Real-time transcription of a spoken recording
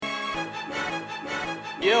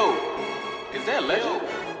Yo, is that legend?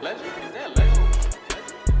 Legend? Is that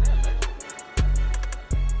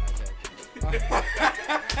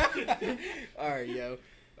legend? All right, yo.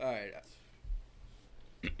 All right.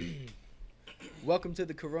 Welcome to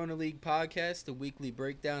the Corona League podcast, the weekly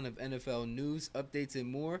breakdown of NFL news, updates,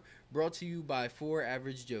 and more, brought to you by 4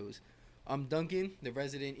 Average Joes. I'm Duncan, the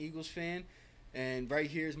resident Eagles fan, and right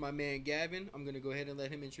here is my man Gavin. I'm going to go ahead and let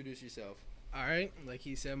him introduce yourself. All right, like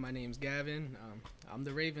he said, my name's Gavin. I'm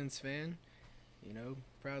the Ravens fan,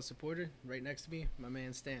 proud supporter. Right next to me, my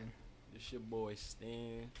man Stan. It's your boy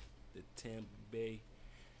Stan, the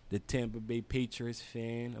Tampa Bay Patriots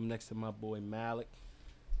fan. I'm next to my boy Malik.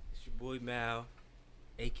 It's your boy Mal,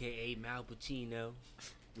 a.k.a. Mal Pacino,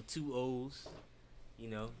 with 2 O's,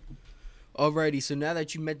 Alrighty, so now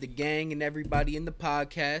that you met the gang and everybody in the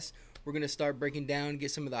podcast, we're going to start breaking down, get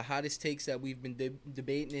some of the hottest takes that we've been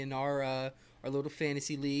debating in our little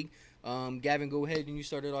fantasy league. Gavin, go ahead and you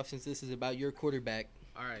start it off since this is about your quarterback.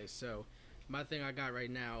 All right, so my thing I got right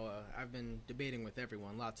now, I've been debating with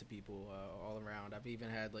everyone, lots of people all around. I've even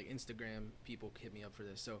had Instagram people hit me up for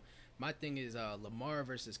this. So my thing is Lamar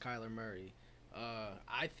versus Kyler Murray.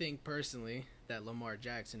 I think personally that Lamar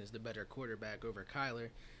Jackson is the better quarterback over Kyler,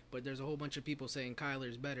 but there's a whole bunch of people saying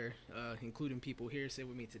Kyler's better, including people here sit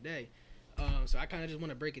with me today. So I kind of just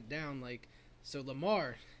want to break it down. So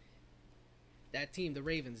Lamar, that team, the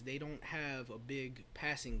Ravens, they don't have a big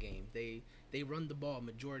passing game. They run the ball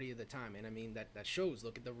majority of the time, and I mean that shows.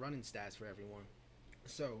 Look at the running stats for everyone.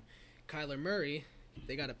 So Kyler Murray,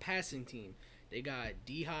 they got a passing team. They got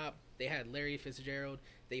D-Hop. They had Larry Fitzgerald.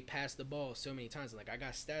 They passed the ball so many times. I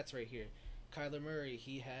got stats right here. Kyler Murray,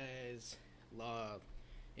 he has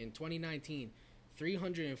in 2019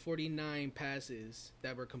 349 passes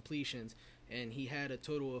that were completions, and he had a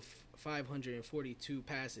total of 542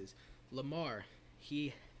 passes. Lamar,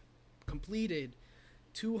 he completed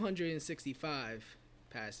 265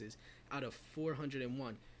 passes out of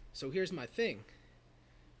 401. So here's my thing.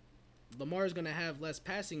 Lamar's going to have less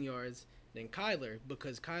passing yards than Kyler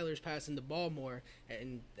because Kyler's passing the ball more,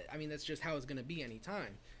 and I mean that's just how it's going to be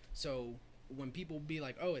anytime. So when people be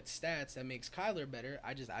like, "Oh, it's stats that makes Kyler better,"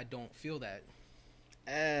 I don't feel that.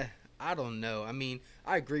 I don't know. I mean,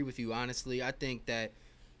 I agree with you honestly. I think that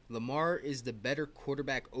Lamar is the better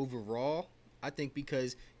quarterback overall. I think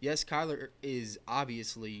because yes, Kyler is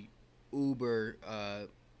obviously uber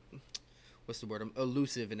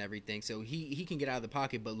elusive and everything, so he can get out of the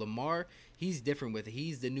pocket, but Lamar, he's different with it.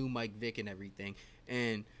 He's the new Mike Vick and everything.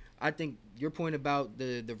 And I think your point about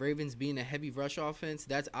the Ravens being a heavy rush offense,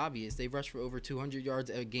 that's obvious. They rush for over 200 yards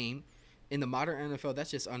a game. In the modern NFL,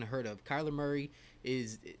 that's just unheard of. Kyler Murray,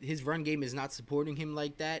 his run game is not supporting him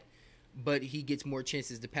like that, but he gets more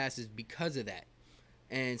chances to passes because of that.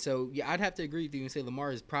 And so, yeah, I'd have to agree with you and say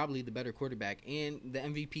Lamar is probably the better quarterback, and the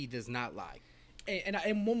MVP does not lie.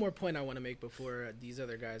 And one more point I want to make before these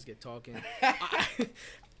other guys get talking.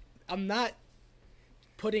 I'm not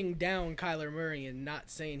putting down Kyler Murray and not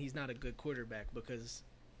saying he's not a good quarterback because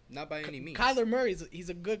not by any means. Kyler Murray, he's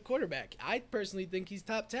a good quarterback. I personally think he's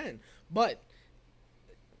top 10, but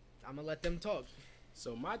I'm going to let them talk.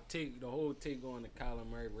 So my take, the whole take on the Kyler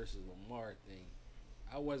Murray versus Lamar thing,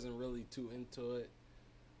 I wasn't really too into it.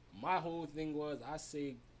 My whole thing was I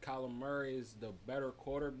say Kyler Murray is the better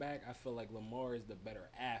quarterback. I feel like Lamar is the better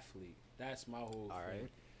athlete. That's my whole thing. Right.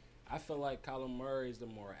 I feel like Kyler Murray is the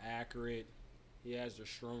more accurate. He has the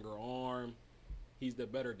stronger arm. He's the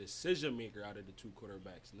better decision maker out of the 2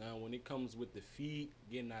 quarterbacks. Now, when it comes with the feet,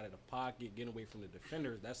 getting out of the pocket, getting away from the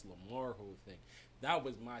defenders, that's Lamar's whole thing. That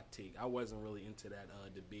was my take. I wasn't really into that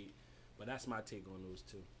debate, but that's my take on those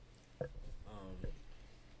 2.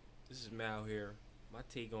 This is Mal here. My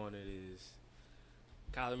take on it is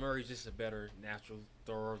Kyler Murray's just a better natural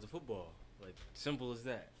thrower of the football. Simple as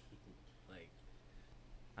that.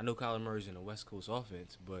 I know Kyler Murray's in the West Coast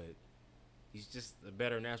offense, but he's just a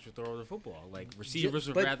better natural thrower of the football. Receivers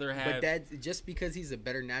would rather have. But that just because he's a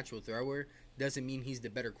better natural thrower doesn't mean he's the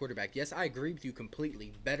better quarterback. Yes, I agree with you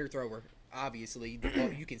completely. Better thrower, obviously. The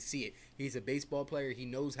ball, you can see it. He's a baseball player. He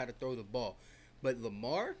knows how to throw the ball. But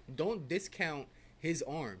Lamar, don't discount his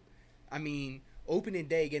arm. I mean, opening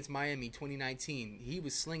day against Miami 2019, he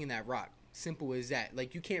was slinging that rock. Simple as that.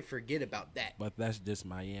 You can't forget about that. But that's just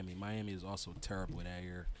Miami. Miami is also terrible that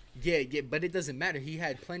year. Yeah, but it doesn't matter. He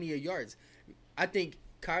had plenty of yards. I think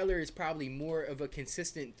Kyler is probably more of a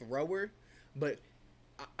consistent thrower, but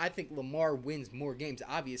I think Lamar wins more games,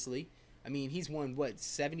 obviously. I mean, he's won,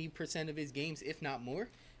 70% of his games, if not more?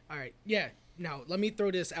 All right, yeah. Now, let me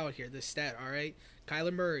throw this out here, this stat, all right?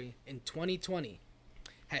 Kyler Murray in 2020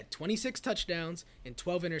 had 26 touchdowns and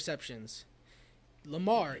 12 interceptions.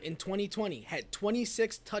 Lamar in 2020 had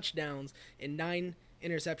 26 touchdowns and 9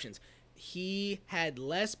 interceptions. He had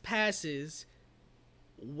less passes,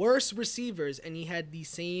 worse receivers, and he had the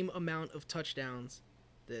same amount of touchdowns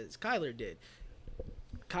that Kyler did.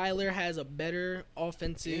 Kyler has a better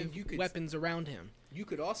offensive And you could- weapons around him. You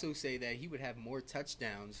could also say that he would have more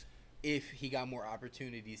touchdowns if he got more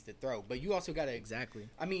opportunities to throw. But you also got to Exactly.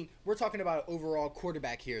 I mean, we're talking about overall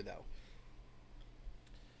quarterback here, though.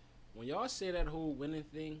 When y'all say that whole winning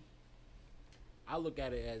thing, I look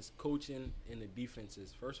at it as coaching and the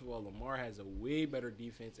defenses. First of all, Lamar has a way better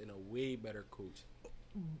defense and a way better coach.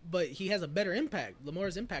 But he has a better impact.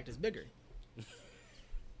 Lamar's impact is bigger.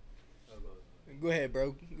 Go ahead,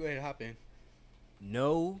 bro. Go ahead, hop in.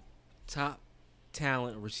 No top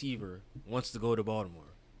talent receiver wants to go to Baltimore.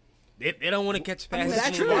 They don't want to catch I mean, passes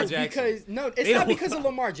that's from true Lamar Jackson. because no, it's They not don't- because of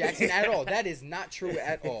Lamar Jackson at all. That is not true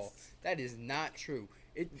at all. That is not true.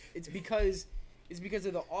 It's because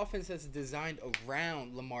of the offense that's designed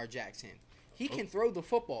around Lamar Jackson. He can throw the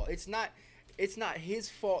football. It's not his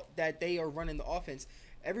fault that they are running the offense.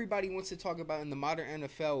 Everybody wants to talk about in the modern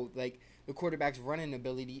NFL like the quarterback's running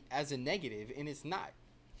ability as a negative, and it's not.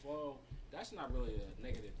 Well, that's not really a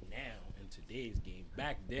negative now in today's game.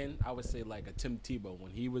 Back then, I would say like a Tim Tebow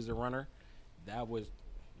when he was a runner. That was,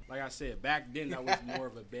 like I said, back then that was more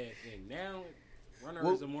of a bad thing. Now, runner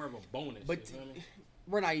Well, is a more of a bonus. But you feel me?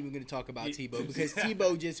 we're not even going to talk about Yeah. Tebow because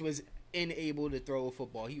Tebow just was unable to throw a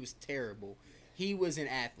football. He was terrible. He was an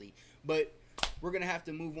athlete. But we're going to have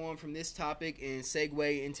to move on from this topic and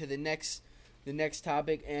segue into the next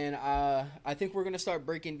topic. And I think we're going to start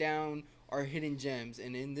breaking down our hidden gems.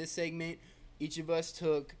 And in this segment, each of us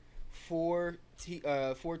took four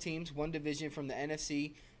teams, one division from the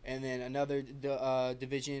NFC, and then another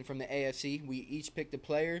division from the AFC. We each picked a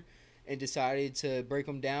player and decided to break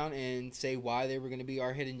them down and say why they were going to be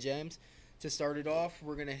our hidden gems. To start it off,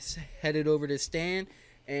 we're going to head it over to Stan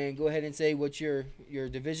and go ahead and say what your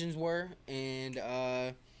divisions were and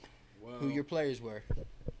who your players were.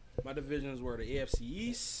 My divisions were the AFC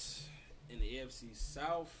East and the AFC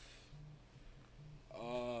South.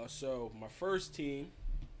 So my first team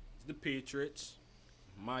is the Patriots,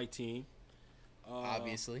 my team.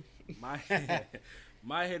 Obviously. My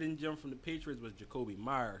hidden gem from the Patriots was Jacoby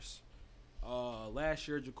Myers. Last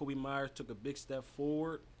year, Jacoby Myers took a big step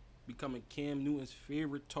forward, becoming Cam Newton's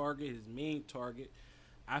favorite target, his main target.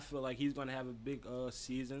 I feel like he's going to have a big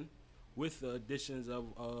season with the additions of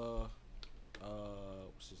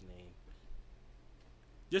what's his name?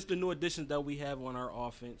 Just the new additions that we have on our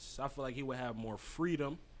offense. I feel like he will have more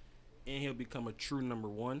freedom, and he'll become a true number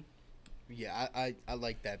one. Yeah, I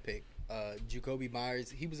like that pick. Jacoby Myers,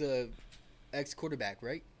 he was a ex-quarterback,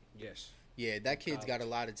 right? Yes. Yeah, that kid's got a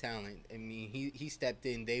lot of talent. I mean, he stepped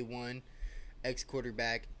in day one,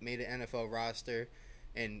 ex-quarterback, made an NFL roster,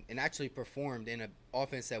 and actually performed in an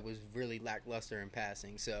offense that was really lackluster in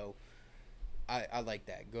passing. So I like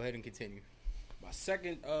that. Go ahead and continue. My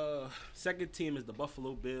second team is the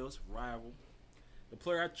Buffalo Bills, rival. The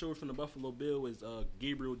player I chose from the Buffalo Bills is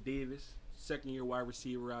Gabriel Davis, second-year wide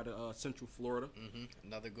receiver out of Central Florida.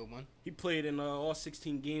 Another good one. He played in all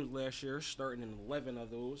 16 games last year, starting in 11 of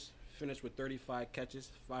those. Finished with 35 catches,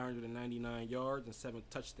 599 yards, and 7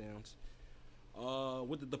 touchdowns.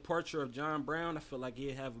 With the departure of John Brown, I feel like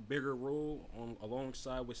he'd have a bigger role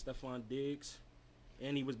alongside with Stephon Diggs.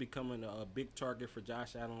 And he was becoming a big target for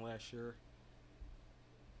Josh Allen last year.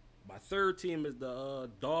 My third team is the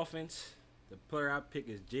Dolphins. The player I pick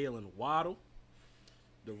is Jalen Waddle,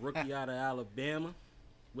 the rookie out of Alabama.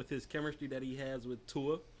 With his chemistry that he has with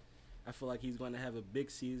Tua, I feel like he's going to have a big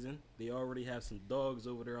season. They already have some dogs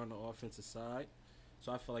over there on the offensive side.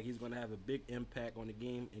 So I feel like he's going to have a big impact on the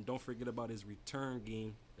game. And don't forget about his return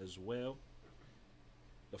game as well.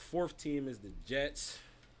 The fourth team is the Jets.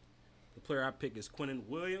 The player I pick is Quinnen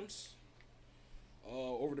Williams.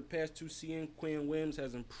 Over the past 2 seasons, Quinnen Williams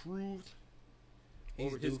has improved He's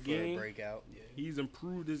over due his for game. a breakout. Yeah. He's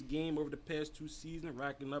improved his game over the past 2 seasons,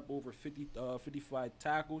 racking up over 55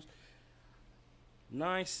 tackles,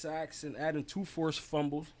 9 sacks, and adding 2 forced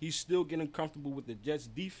fumbles. He's still getting comfortable with the Jets'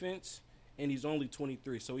 defense, and he's only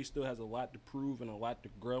 23, so he still has a lot to prove and a lot to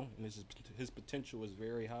grow, and his potential is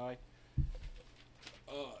very high.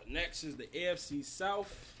 Next is the AFC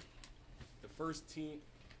South. The first team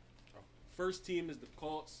is the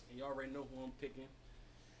Colts, and you already know who I'm picking.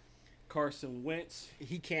 Carson Wentz.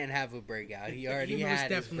 He can't have a breakout. He already He most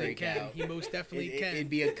had his definitely can. breakout. He most definitely can. It'd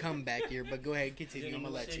be a comeback year, but go ahead, continue. I'm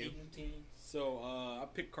gonna let you. So I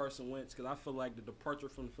picked Carson Wentz because I feel like the departure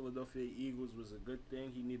from the Philadelphia Eagles was a good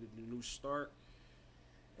thing. He needed a new start.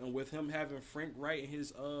 And with him having Frank Wright in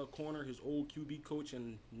his corner, his old QB coach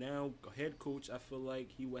and now head coach, I feel like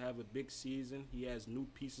he will have a big season. He has new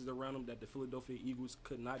pieces around him that the Philadelphia Eagles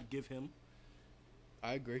could not give him.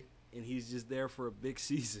 I agree. And he's just there for a big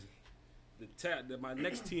season. My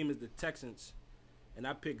next team is the Texans. And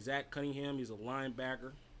I picked Zach Cunningham. He's a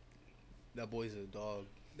linebacker. That boy's a dog.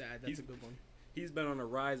 That's a good one. He's been on a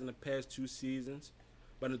rise in the past 2 seasons.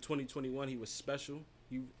 But in 2021, he was special.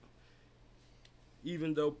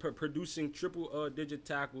 Even though producing triple-digit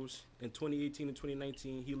tackles in 2018 and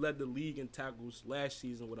 2019, he led the league in tackles last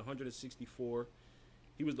season with 164.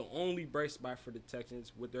 He was the only bright spot for the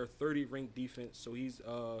Texans with their 30th-ranked defense, so he's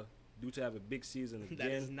due to have a big season again.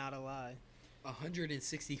 That is not a lie.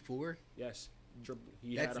 164? Yes.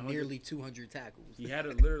 That's nearly 200 tackles. He had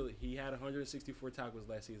 164 tackles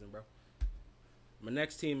last season, bro. My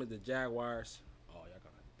next team is the Jaguars. Oh, y'all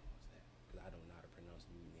gonna have to pause that because I don't know how to pronounce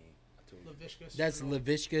the new name. I told you. Laviska That's Shenault.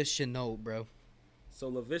 Laviska Shenault, bro.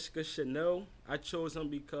 So Laviska Shenault, I chose him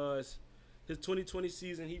because his 2020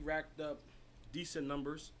 season he racked up decent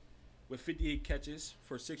numbers with 58 catches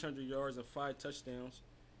for 600 yards and 5 touchdowns,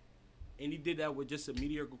 and he did that with just a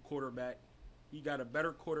mediocre quarterback. He got a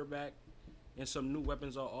better quarterback and some new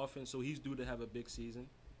weapons on offense, so he's due to have a big season.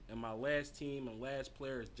 And my last team and last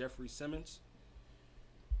player is Jeffrey Simmons.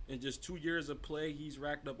 In just 2 years of play, he's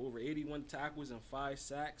racked up over 81 tackles and 5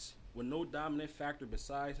 sacks with no dominant factor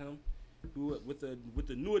besides him. With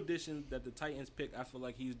the new addition that the Titans pick, I feel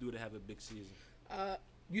like he's due to have a big season.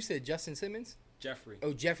 You said Justin Simmons? Jeffrey.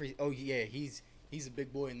 Oh, Jeffrey. Oh, yeah. He's a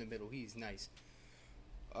big boy in the middle. He's nice.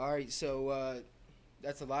 All right, so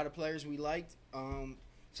that's a lot of players we liked.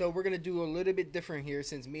 So we're going to do a little bit different here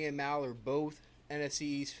since me and Mal are both NFC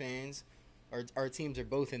East fans. Our teams are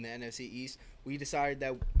both in the NFC East. We decided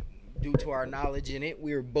that due to our knowledge in it,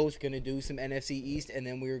 we were both going to do some NFC East, and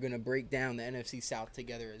then we were going to break down the NFC South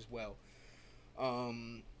together as well.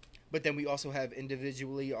 But then we also have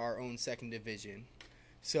individually our own second division.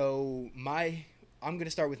 So I'm going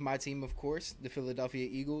to start with my team, of course, the Philadelphia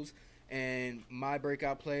Eagles. And my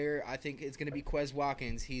breakout player, I think it's going to be Quez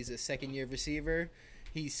Watkins. He's a second-year receiver.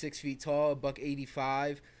 He's 6 feet tall,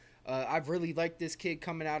 $185. I've really liked this kid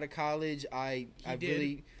coming out of college.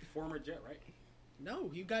 Former Jet, right? No,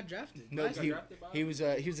 he got drafted. No, drafted by he was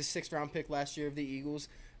a 6th round pick last year of the Eagles.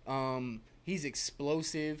 He's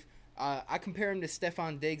explosive. I compare him to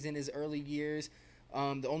Stephon Diggs in his early years.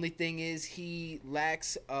 The only thing is he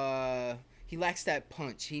lacks that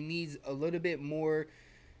punch. He needs a little bit more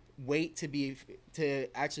weight to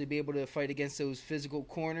actually be able to fight against those physical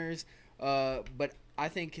corners. But I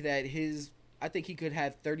think he could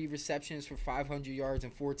have 30 receptions for 500 yards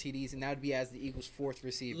and 4 TDs, and that would be as the Eagles' 4th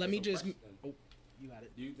receiver. Let me So just. question. Oh, you got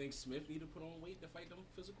it. Do you think Smith need to put on weight to fight them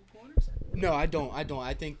physical corners? No, I don't.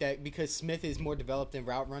 I think that because Smith is more developed in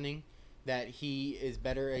route running, that he is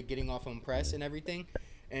better at getting off on press and everything.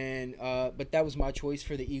 And but that was my choice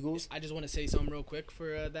for the Eagles. I just want to say something real quick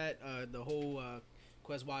for that. The whole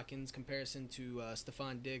Quez Watkins comparison to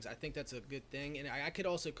Stephon Diggs, I think that's a good thing. And I could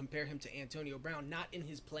also compare him to Antonio Brown, not in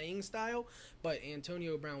his playing style, but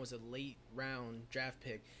Antonio Brown was a late round draft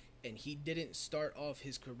pick, and he didn't start off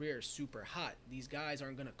his career super hot. These guys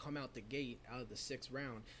aren't going to come out the gate out of the 6th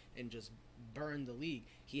round and just burn the league.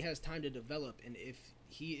 He has time to develop, and if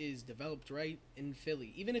he is developed right in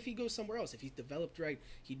Philly, even if he goes somewhere else, if he's developed right,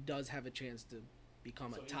 he does have a chance to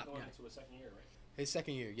become a top guy. Into a second year, right? His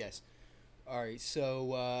second year, yes. All right,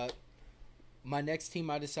 so my next team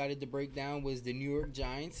I decided to break down was the New York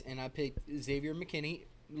Giants, and I picked Xavier McKinney.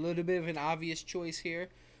 A little bit of an obvious choice here.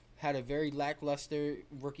 Had a very lackluster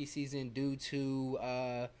rookie season due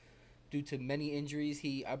to many injuries.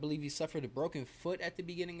 I believe he suffered a broken foot at the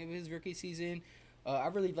beginning of his rookie season. I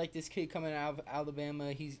really like this kid coming out of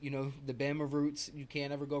Alabama. He's, the Bama roots. You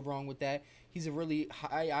can't ever go wrong with that. He's a really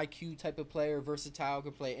high IQ type of player, versatile,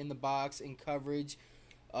 can play in the box, in coverage.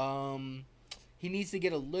 He needs to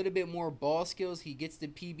get a little bit more ball skills. He gets the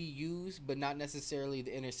PBUs, but not necessarily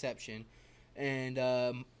the interception.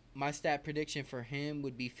 And my stat prediction for him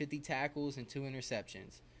would be 50 tackles and 2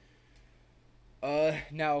 interceptions.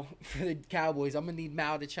 Now, for the Cowboys, I'm going to need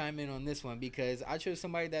Mal to chime in on this one because I chose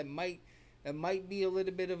somebody that might be a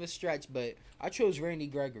little bit of a stretch, but I chose Randy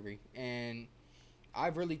Gregory. And I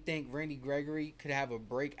really think Randy Gregory could have a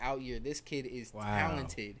breakout year. This kid is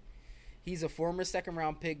talented. He's a former 2nd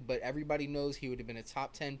round pick, but everybody knows he would have been a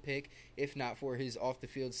top 10 pick if not for his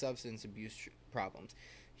off-the-field substance abuse problems.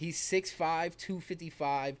 He's 6'5",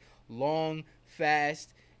 255, long,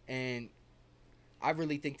 fast, and I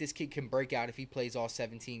really think this kid can break out if he plays all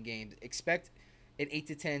 17 games. Expect an 8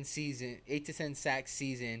 to 10 sack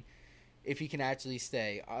season, if he can actually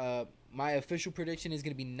stay. My official prediction is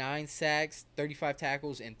going to be 9 sacks, 35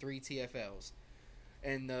 tackles, and 3 TFLs.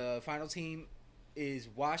 And the final team is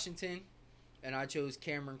Washington, and I chose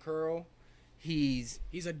Cameron Curl. He's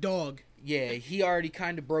a dog. Yeah, he already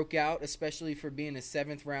kind of broke out, especially for being a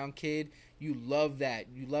 7th round kid. You love that.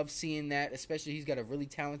 You love seeing that, especially he's got a really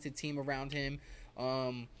talented team around him.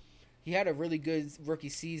 He had a really good rookie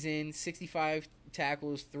season, 65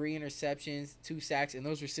 tackles, 3 interceptions, 2 sacks, and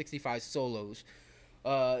those were 65 solos.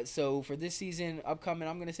 So for this season upcoming,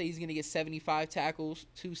 I'm going to say he's going to get 75 tackles,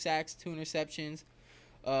 2 sacks, 2 interceptions.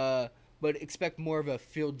 But expect more of a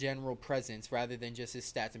field general presence rather than just his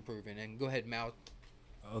stats improving. And go ahead, Mal.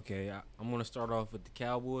 Okay, I'm going to start off with the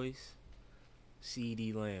Cowboys.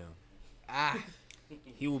 CeeDee Lamb.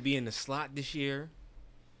 He will be in the slot this year.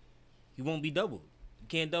 He won't be doubled. You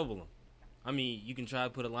can't double him. I mean, you can try to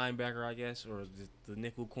put a linebacker, I guess, or the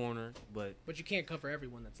nickel corner, but you can't cover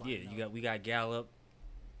everyone that's lining up. we got Gallup,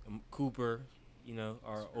 Cooper. You know,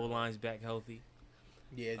 our O line's back healthy.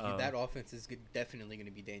 Yeah, that offense is definitely going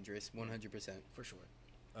to be dangerous, 100%. For sure.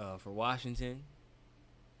 For Washington,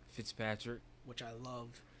 Fitzpatrick. Which I love.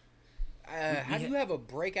 How do you have a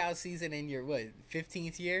breakout season in your,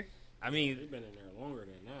 15th year? I mean, They've been in there longer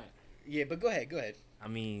than that. Yeah, but go ahead. I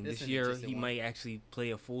mean, This this is year just he one. might actually play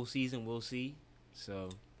a full season. We'll see. So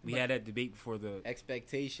we had that debate before the.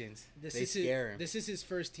 Expectations. They This scare him. is his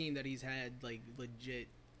first team that he's had like legit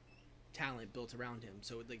talent built around him.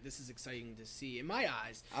 So like this is exciting to see. In my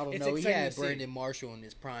eyes, I don't it's know. He exciting had to see. Brandon Marshall in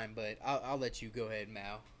his prime, but I'll let you go ahead,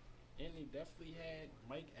 Mal. And he definitely had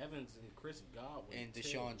Mike Evans and Chris Godwin. And too.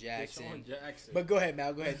 Deshaun Jackson. Deshaun Jackson. But go ahead,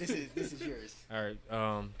 Mal. Go ahead. This is yours. All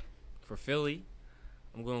right. For Philly,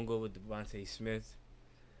 I'm gonna go with Devontae Smith.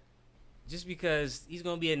 Just because he's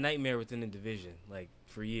gonna be a nightmare within the division, like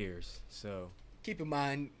for years. So Keep in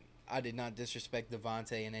mind, I did not disrespect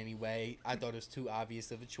Devontae in any way. I thought it was too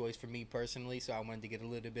obvious of a choice for me personally, so I wanted to get a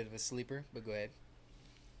little bit of a sleeper. But go ahead.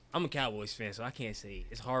 I'm a Cowboys fan, so I can't say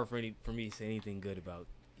it's hard for me to say anything good about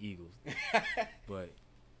Eagles. But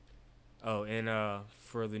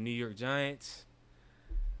for the New York Giants,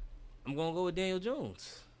 I'm gonna go with Daniel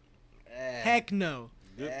Jones. Heck no.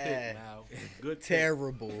 Good pick, Mal. Good pick.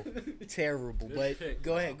 Terrible. Terrible. Good But pick,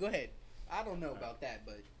 go Mal. ahead. I don't know about that,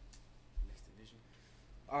 but Next division.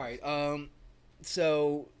 all right.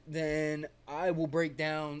 So then I will break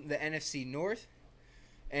down the NFC North.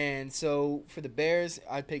 And so for the Bears,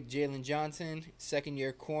 I picked Jalen Johnson,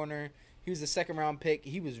 2nd-year corner. He was a 2nd-round pick.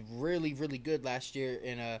 He was really, really good last year,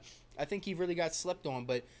 and I think he really got slept on.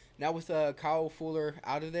 But now with Kyle Fuller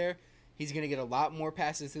out of there, he's going to get a lot more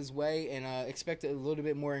passes his way, and expect a little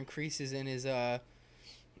bit more increases in his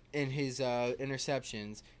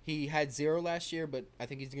interceptions. He had 0 last year, but I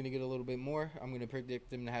think he's going to get a little bit more. I'm going to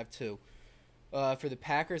predict him to have 2. For the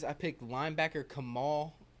Packers, I picked linebacker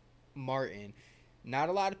Kamal Martin. Not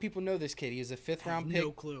a lot of people know this kid. He was a 5th-round pick.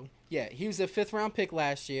 No clue. Yeah, he was a 5th-round pick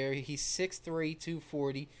last year. He's 6'3",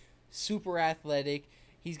 240, super athletic.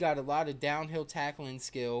 He's got a lot of downhill tackling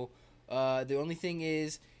skill. The only thing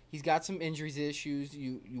is he's got some injuries issues.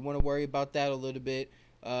 You want to worry about that a little bit.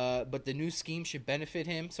 But the new scheme should benefit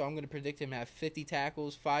him, so I'm going to predict him to have 50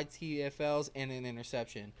 tackles, 5 TFLs, and an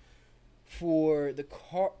interception. For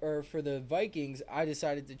the Vikings, I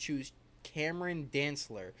decided to choose Cameron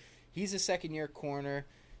Dantzler. He's a 2nd-year corner,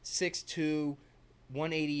 6'2",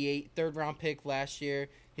 188, 3rd-round pick last year.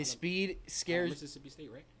 His speed scares. Mississippi State,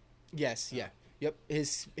 right? Yes, yeah, yep.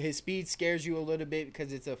 His speed scares you a little bit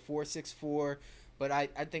because it's a 4.64, but I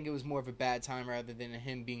think it was more of a bad time rather than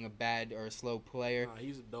him being a bad or a slow player. Nah,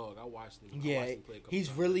 he's a dog. I watched him. I Yeah, watched him play a couple he's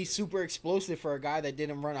times really this year. super explosive for a guy that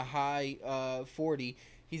didn't run a high 40.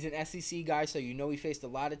 He's an SEC guy, so you know he faced a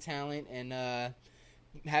lot of talent, and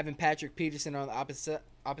having Patrick Peterson on the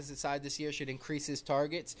opposite side this year should increase his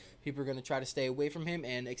targets. People are going to try to stay away from him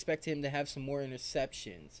and expect him to have some more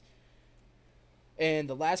interceptions. And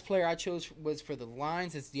the last player I chose was for the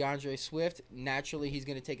Lions. It's DeAndre Swift. Naturally, he's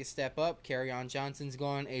going to take a step up. Kerryon Johnson's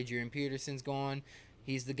gone. Adrian Peterson's gone.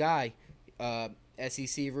 He's the guy.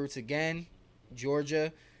 SEC roots again.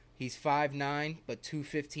 Georgia. He's 5'9", but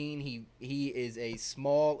 215. He is a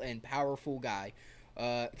small and powerful guy.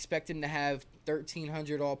 Expect him to have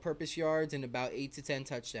 1,300 all-purpose yards and about 8 to 10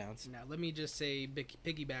 touchdowns. Now, let me just say,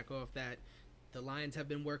 piggyback off that, the Lions have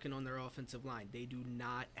been working on their offensive line. They do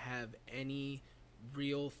not have any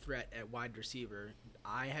real threat at wide receiver.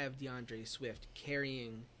 I have DeAndre Swift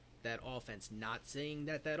carrying that offense. Not saying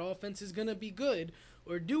that offense is going to be good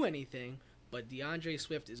or do anything, but DeAndre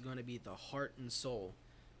Swift is going to be the heart and soul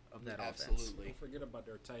of that offense. Absolutely. Don't forget about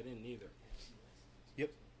their tight end either.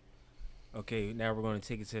 Okay, now we're going to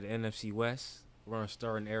take it to the NFC West. we're gonna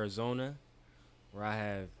start in Arizona, where I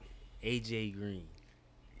have AJ Green,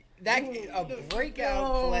 That a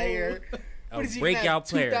breakout player. a What is he, breakout gonna have,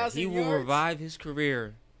 player. 2,000 He will yards? revive his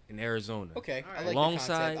career in Arizona. Okay, All I right. like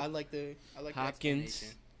Alongside the concept. I like Hopkins, the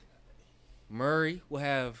explanation. Murray will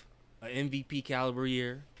have an MVP caliber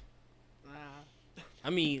year. I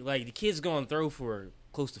mean, like the kid's gonna throw for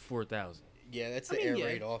close to 4,000. Yeah, that's I the mean, air yeah.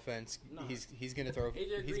 raid offense. Nah. He's gonna throw.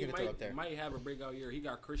 AJ He's Green gonna throw up there. might have a breakout year. He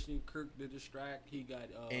got Christian Kirk to distract. He got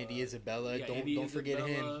Andy Isabella. yeah, Don't Andy don't forget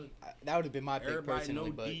Isabella. him. That would have been my pick Everybody personally,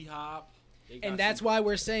 know but D Hop. And that's why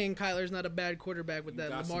we're saying Kyler's not a bad quarterback with You that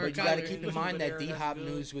got Lamar. but you Kyler got to Kyler. keep in over mind that there, D Hop that's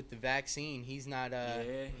good. news with the vaccine. He's not.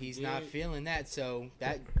 He's Yeah. not feeling that. So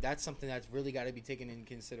that's something that's really got to be taken into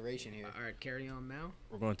consideration here. All right, carry on now.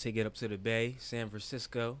 We're gonna take it up to the Bay, San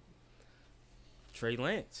Francisco. Trey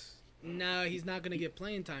Lance. No, he's not going to get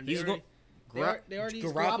playing time. He's going. They already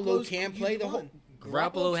Garoppolo can't play the whole.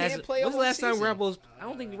 Garoppolo has. can't play a When's the whole last time season. Garoppolo's? I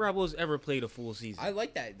don't think Garoppolo's ever played a full season. I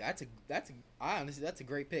like that. I honestly, that's a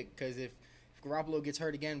great pick because if Garoppolo gets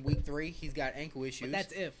hurt again week 3, he's got ankle issues But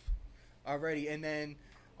that's if. already. And then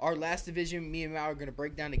our last division, me and Mal are going to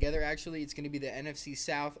break down together. Actually, it's going to be the NFC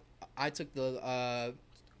South. I took the.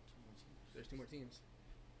 There's 2 more teams.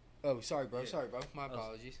 Oh, sorry, bro. Sorry, bro. My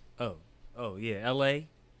apologies. Oh yeah, L.A.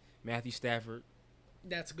 Matthew Stafford,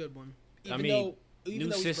 That's a good one. I Even mean, though he's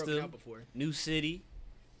broken system. out before. new city.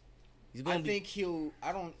 He's I gonna be. think he'll.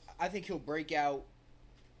 I think he'll break out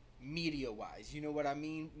media wise. You know what I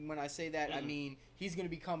mean when I say that? I mean he's going to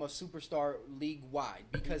become a superstar league wide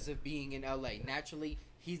because of being in LA. Naturally,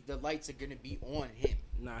 the lights are going to be on him.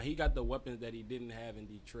 Nah, he got the weapons that he didn't have in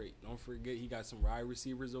Detroit. Don't forget, he got some wide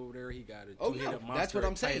receivers over there. He got a Oh two-headed yeah, monster that's what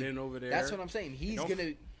I'm tight saying. end over there. That's what I'm saying. He's Don't going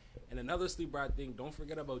to. And another sleeper, I think. Don't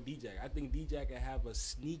forget about DJ. I think DJ can have a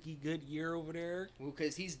sneaky good year over there.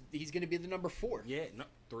 Because he's going to be the number 4. Yeah, no,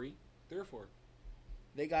 3 or 4.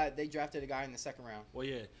 They drafted a guy in the second round. Well,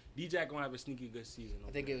 yeah, DJ gonna have a sneaky good season.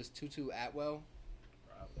 I think it was Tutu Atwell.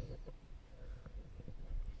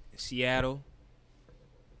 Seattle.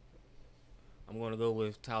 I'm gonna go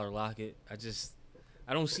with Tyler Lockett.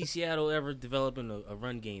 I don't see Seattle ever developing a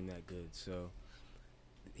run game that good. So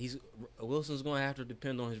Wilson's gonna have to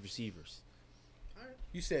depend on his receivers.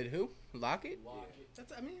 You said who? Lockett?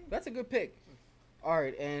 That's a good pick. All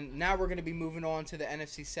right, and now we're going to be moving on to the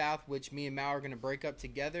NFC South, which me and Mal are going to break up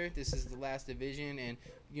together. This is the last division, and,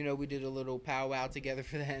 we did a little powwow together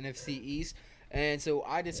for the NFC East. And so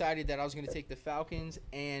I decided that I was going to take the Falcons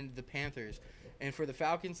and the Panthers. And for the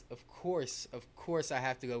Falcons, of course, I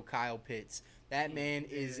have to go Kyle Pitts. That man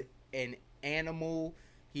is an animal.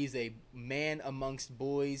 He's a man amongst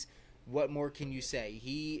boys. What more can you say?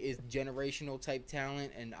 He is generational type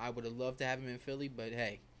talent, and I would have loved to have him in Philly, but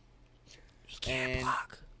hey. He can't And-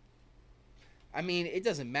 block. I mean, it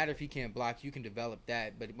doesn't matter if you can't block. You can develop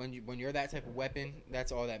that. But when you're that type of weapon,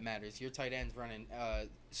 that's all that matters. Your tight end's running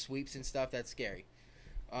sweeps and stuff. That's scary.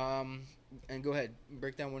 And go ahead.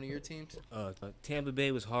 Break down one of your teams. Tampa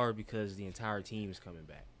Bay was hard because the entire team is coming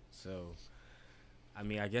back. So, I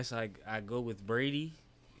mean, I guess I go with Brady.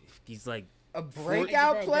 He's like A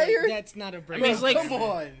breakout player? That's not a I breakout. mean, it's like- Come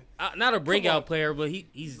on. not a breakout player, but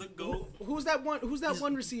he's Who's that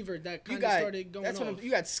one receiver that You kind of got started going off?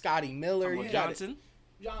 you got Scotty Miller. You got Johnson.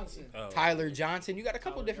 Johnson. Tyler Johnson. You got a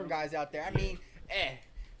couple different guys out there. I mean,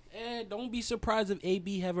 Don't be surprised if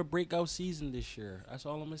AB have a breakout season this year. That's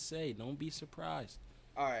all I'm gonna say. Don't be surprised.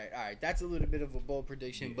 All right. That's a little bit of a bold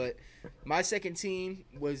prediction, but my second team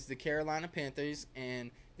was the Carolina Panthers,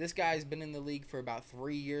 and this guy's been in the league for about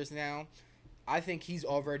 3 years now. I think he's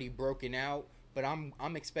already broken out, but I'm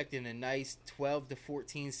expecting a nice 12 to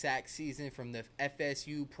 14 sack season from the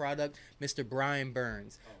FSU product, Mr. Brian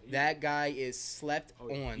Burns. That guy is slept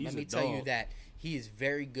on. he's Let a me tell you dog. that. He is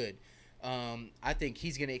very good. I think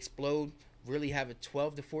he's going to explode, really have a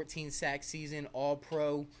 12 to 14 sack season, all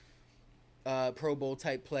pro. Pro Bowl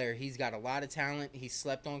type player. He's got a lot of talent. He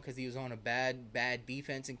slept on because he was on a bad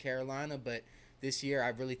defense in Carolina, but this year I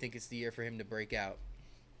really think it's the year for him to break out.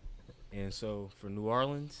 and so for New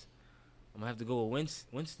Orleans, I'm gonna have to go with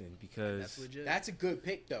Winston because That's legit. That's a good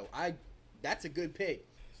pick, though. That's a good pick.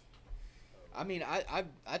 I mean,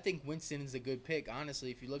 I think Winston is a good pick. Honestly,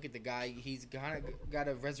 if you look at the guy, he's kind of got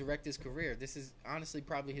to resurrect his career. This is honestly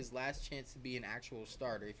probably his last chance to be an actual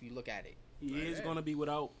starter. If you look at it, He is gonna be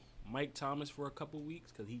without Mike Thomas for a couple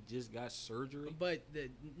weeks because he just got surgery. But the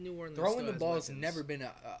New Orleans throwing still the has ball has weapons. never been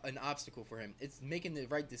an obstacle for him. It's making the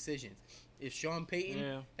right decisions. If Sean Payton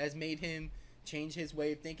Yeah. has made him change his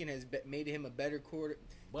way of thinking, made him a better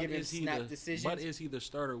But giving is he snap the decisions. But is he the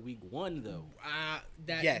starter week 1 though?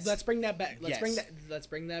 Yes. Let's bring that back. Let's Yes.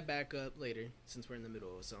 bring that back up later, since we're in the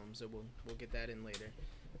middle of something. So we'll get that in later.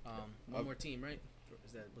 One more team, right?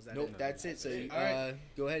 Was that Nope, it? that's it. So All right.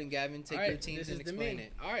 go ahead and Gavin, take All right, your teams this and is the explain me.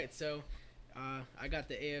 it. All right, so I got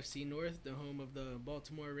the AFC North, the home of the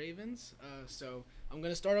Baltimore Ravens. So I'm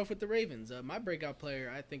gonna start off with the Ravens. My breakout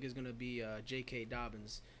player, I think, is gonna be J.K.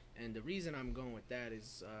 Dobbins, and the reason I'm going with that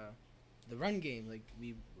is the run game. Like,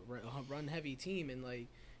 we run heavy team, and like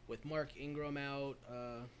with Mark Ingram out,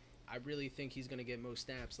 I really think he's gonna get most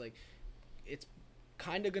snaps. Like, it's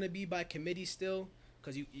kind of gonna be by committee still,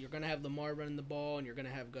 because you're gonna have Lamar running the ball and you're gonna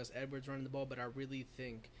have Gus Edwards running the ball, but I really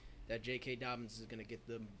think that J.K. Dobbins is gonna get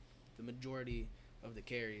the majority of the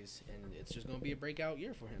carries, and it's just gonna be a breakout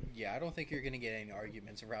year for him. Yeah, I don't think you're gonna get any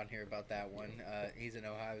arguments around here about that one. He's an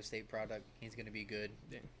Ohio State product. He's gonna be good.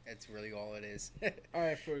 Yeah. That's really all it is. All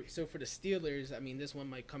right, for the Steelers, I mean, this one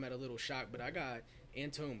might come at a little shock, but I got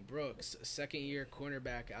Antone Brooks, a second-year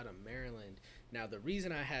cornerback out of Maryland. Now, the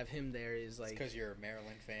reason I have him there is like because you're a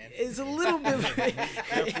Maryland fan. it's a little bit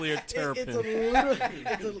Definitely a terrapin.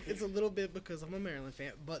 it's a little bit because I'm a Maryland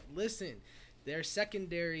fan. But listen, their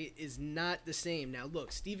secondary is not the same. Now,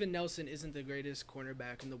 look, Steven Nelson isn't the greatest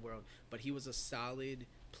cornerback in the world, but he was a solid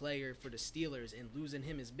player for the Steelers, and losing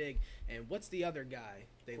him is big. And what's the other guy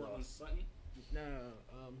they Cortland lost? Sutton. No,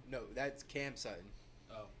 No, that's Cam Sutton.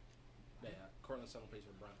 Oh, yeah. Cortland Sutton plays for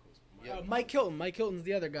the Broncos. Mike Hilton. Mike Hilton's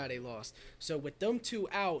the other guy they lost. So with them two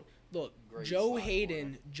out, look, Great Joe slot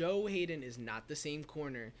Hayden. Joe Hayden is not the same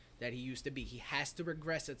corner that he used to be. He has to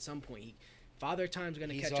regress at some point. Father Time's going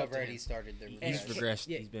to He's catch up to already him. started the He's regressed.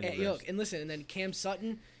 Yeah, He's been and, regressed. look, and listen, and then Cam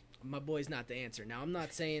Sutton, my boy's not the answer. Now, I'm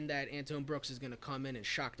not saying that Antone Brooks is going to come in and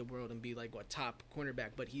shock the world and be like a top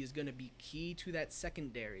cornerback, but he is going to be key to that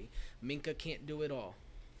secondary. Minka can't do it all.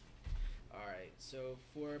 All right, so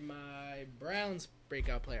for my Browns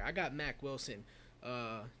breakout player, I got Mac Wilson,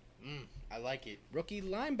 I like it. rookie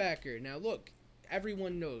linebacker. Now, look,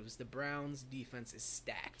 everyone knows the Browns' defense is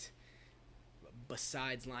stacked.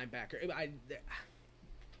 Besides linebacker,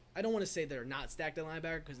 I don't want to say they're not stacked at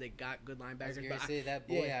linebacker because they got good I was linebackers. gonna But say that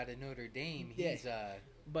boy yeah. out of Notre Dame. Yeah.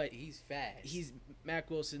 He's fast. He's Mac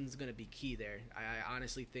Wilson's gonna be key there. I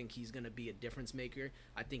honestly think he's gonna be a difference maker.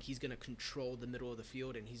 I think he's gonna control the middle of the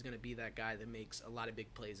field, and he's gonna be that guy that makes a lot of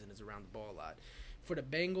big plays and is around the ball a lot. For the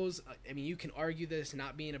Bengals, I mean, you can argue this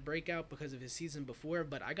not being a breakout because of his season before,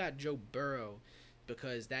 but I got Joe Burrow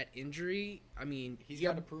because that injury. I mean, He's you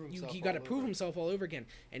gotta prove himself He got to all prove over. himself all over again.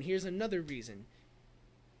 And here's another reason.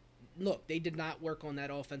 Look, they did not work on that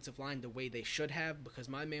offensive line the way they should have because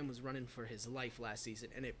my man was running for his life last season,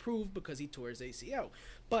 and it proved because he tore his ACL.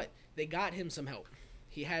 But they got him some help.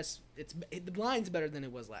 The line's better than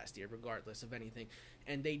it was last year, regardless of anything.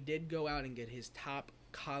 And they did go out and get his top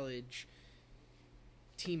college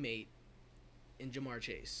teammate in Jamar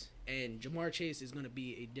Chase. And Jamar Chase is going to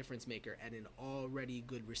be a difference maker at an already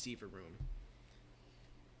good receiver room.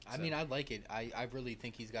 I mean, I like it. I really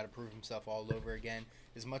think he's got to prove himself all over again.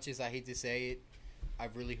 As much as I hate to say it, I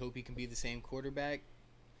really hope he can be the same quarterback.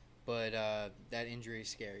 But that injury is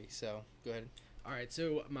scary. So, go ahead. All right,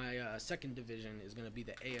 so my second division is going to be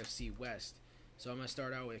the AFC West. So I'm going to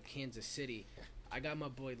start out with Kansas City. I got my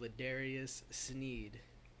boy Ladarius Sneed.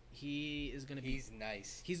 He is going to be... He's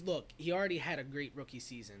nice. He already had a great rookie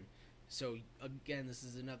season. So, again, this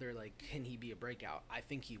is another, like, can he be a breakout? I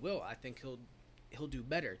think he will. I think he'll do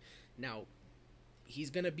better. Now, he's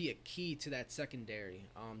going to be a key to that secondary.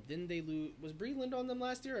 Didn't they lose... Was Breland on them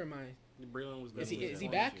last year, or am I... Breland was. Is he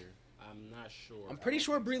last back? year. I'm not sure. I'm pretty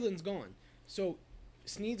sure Breland's gone. So,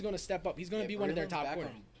 Sneed's going to step up. He's going to be one of their top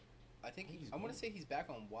corners. I think I want to say he's back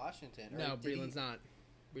on Washington. Or No, did he- Breland's not.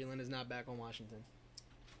 Breland is not back on Washington.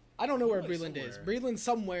 I don't know where Like Breland is. somewhere. Breland's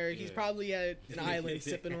somewhere. He's Yeah. probably at an island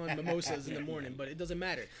sipping on mimosas in the morning, but it doesn't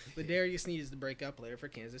matter. Ladarius Sneed is the breakout player for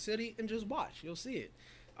Kansas City, and just watch. You'll see it.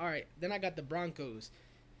 All right, then I got the Broncos.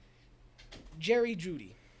 Jerry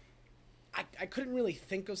Jeudy. I couldn't really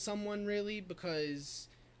think of someone, really, because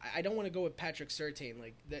I don't want to go with Patrick Surtain.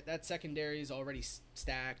 Like, that secondary is already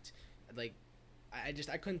stacked. Like, I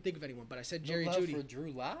couldn't think of anyone, but I said Jerry no love Jeudy. for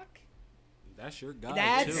Drew Lock. That's your guy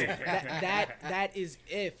That's too. that is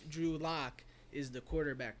if Drew Lock is the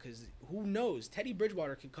quarterback, because who knows? Teddy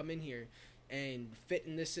Bridgewater could come in here and fit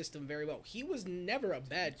in this system very well. He was never a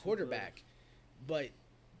bad quarterback, but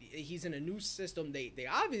he's in a new system. They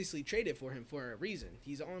obviously traded for him for a reason.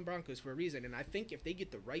 He's on Broncos for a reason, and I think if they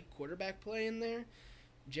get the right quarterback play in there,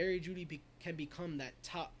 Jerry Jeudy can become that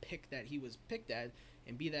top pick that he was picked at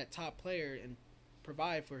and be that top player and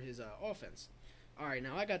provide for his offense. All right,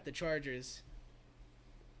 now I got the Chargers.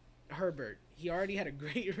 Herbert. He already had a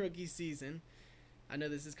great rookie season. I know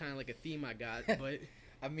this is kind of like a theme I got, but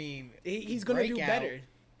I mean, he's going to do breakout. better.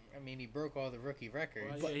 I mean, he broke all the rookie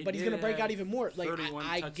records. Well, yeah, But he's going to break out even more. Like, 31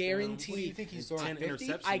 I touchdowns. guarantee. What do you think he's throwing? 10 50?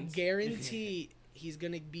 interceptions. I guarantee he's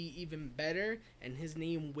going to be even better, and his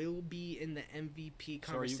name will be in the MVP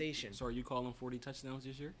conversation. So are you calling 40 touchdowns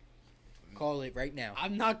this year? Call it right now.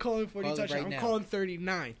 I'm not calling 40 Call it touchdowns. right I'm now. calling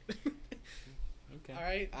 39. Okay. All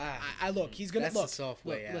right? Ah, I look, he's going to that's look. the soft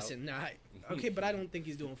way out. Listen, okay, but I don't think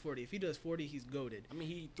he's doing 40. If he does 40, he's goated. I mean,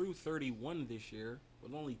 he threw 31 this year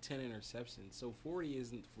with only 10 interceptions, so 40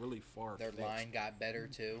 isn't really far. Their fetched. line got better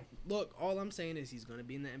too. Look, all I'm saying is he's going to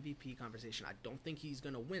be in the MVP conversation. I don't think he's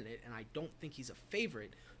going to win it, and I don't think he's a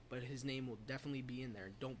favorite, but his name will definitely be in there.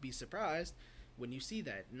 Don't be surprised when you see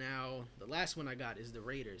that. Now, the last one I got is the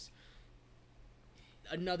Raiders.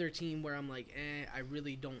 Another team where I'm like, I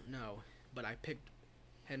really don't know, but I picked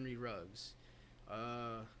Henry Ruggs.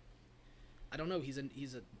 I don't know. He's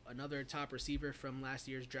another top receiver from last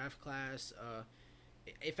year's draft class.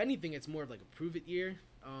 If anything, it's more of like a prove it year.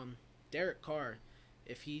 Derek Carr,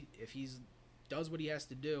 if he's does what he has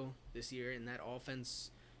to do this year and that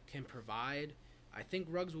offense can provide, I think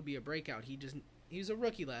Ruggs will be a breakout. He was a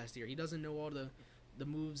rookie last year. He doesn't know all the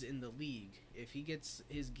moves in the league. If he gets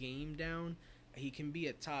his game down, he can be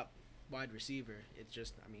a top wide receiver. It's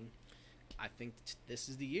just, I mean, I think this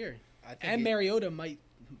is the year. I think And Mariota might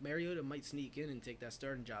sneak in and take that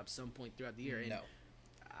starting job some point throughout the year. And, No.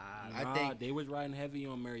 Nah, I think- they was riding heavy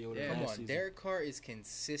on Mariota. Yeah. Come last on, season. Derek Carr is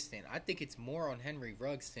consistent. I think it's more on Henry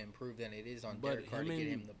Ruggs to improve than it is on But Derek Carr to get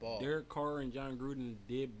him the ball. Derek Carr and John Gruden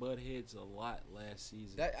did butt heads a lot last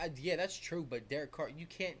season. Yeah, that's true. But Derek Carr, you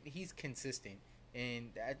can't. He's consistent, and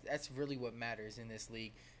that's really what matters in this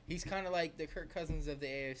league. He's kind of like the Kirk Cousins of the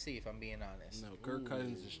AFC, if I'm being honest. No, Kirk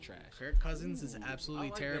Cousins is trash. Kirk Cousins is absolutely I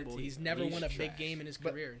like that terrible. team. He's never He's won a big trash. game in his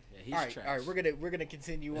But- career. Yeah, he's All right, trash. all right, we're gonna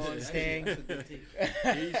continue on staying.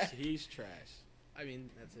 he's trash. I mean,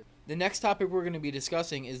 that's it. The next topic we're going to be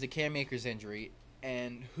discussing is the Cam Akers injury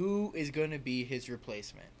and who is going to be his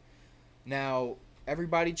replacement. Now,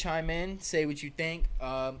 everybody chime in, say what you think.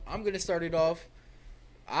 I'm going to start it off.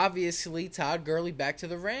 Obviously, Todd Gurley back to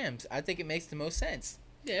the Rams. I think it makes the most sense.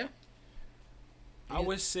 Yeah. I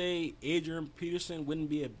would say Adrian Peterson wouldn't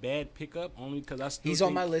be a bad pickup, only because I still He's think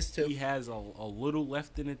on my list, too. He has a little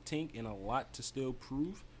left in the tank and a lot to still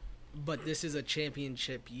prove. But this is a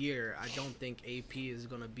championship year. I don't think AP is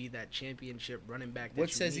going to be that championship running back. That What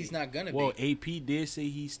you says need. he's not going to Well, be? AP did say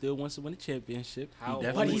he still wants to win a championship. How- He But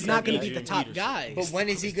definitely he's said not going to that. be the top guy. But when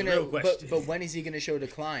is he That's the going to real question. but when is he going to show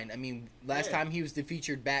decline? I mean, last time he was the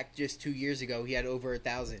featured back just 2 years ago, he had over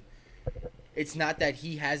 1,000. It's not that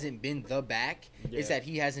he hasn't been the back. It's Yeah. that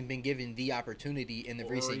he hasn't been given the opportunity in the Or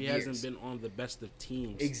recent he years. hasn't been on the best of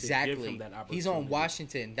teams. To give Exactly. him that He's on opportunity.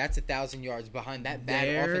 Washington. That's 1,000 yards behind that bad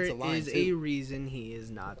There offensive line, is a too. reason he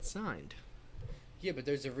is not signed. Yeah, but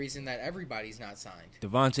there's a reason that everybody's not signed.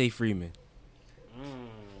 Devontae Freeman.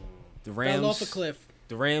 The Rams. Fell off a cliff.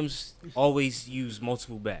 The Rams always use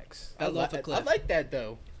multiple backs. Fell off a I cliff. like that,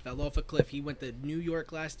 though. Fell off a cliff. He went to New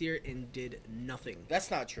York last year and did nothing. That's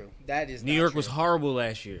not true. That is New not York true. was horrible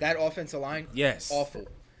last year. That offensive line, Yes. awful.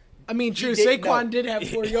 I mean, true. did- Saquon no. did have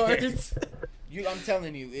 4 yards. I'm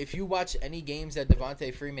telling you, if you watch any games that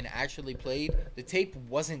Devontae Freeman actually played, the tape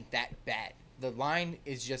wasn't that bad. The line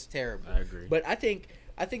is just terrible. I agree. But I think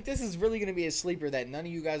this is really going to be a sleeper that none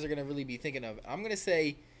of you guys are going to really be thinking of. I'm going to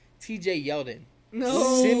say T.J. Yeldon.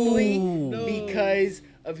 No. Simply No. because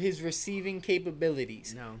of his receiving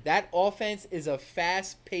capabilities. No. That offense is a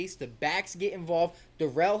fast pace. The backs get involved.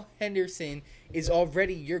 Darrell Henderson is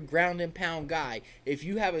already your ground and pound guy. If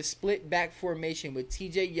you have a split back formation with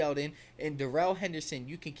TJ Yeldon and Darrell Henderson,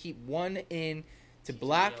 you can keep one in to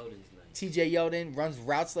block. TJ Yeldon runs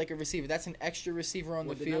routes like a receiver. That's an extra receiver on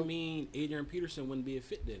Well, the then field. I mean, Adrian Peterson wouldn't be a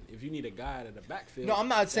fit then. If you need a guy at the backfield. No, I'm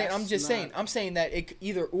not saying. that's I'm just not- saying. I'm saying that it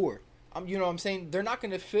either or. You know what I'm saying? They're not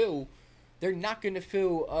going to fill. They're not going to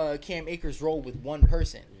fill Cam Akers' role with one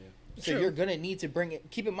person. Yeah. So True. you're going to need to bring it.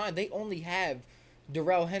 Keep in mind they only have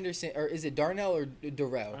Darrell Henderson, or is it Darnell or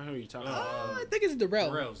Darrell? I don't know what you're talking I about. think it's Darrell.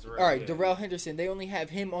 All right, Darrell Henderson. They only have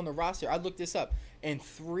him on the roster. I looked this up, and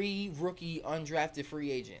 3 rookie undrafted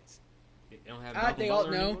free agents. They don't have They all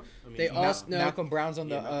know. They all no. Malcolm Brown's on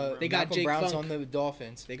the. Yeah, Malcolm Brown. They got Malcolm Jake Brown's Funk. on the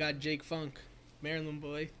Dolphins. They got Jake Funk, Maryland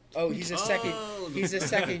boy. Oh, he's a second. Oh. He's a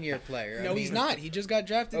second-year player. I No, he's mean, not. He just got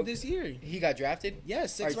drafted Oh. this year. He got drafted.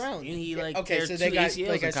 Yes, sixth All right, round. And he like Okay, tear so they two got, ACLs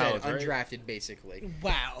like I in said, college, right? undrafted basically.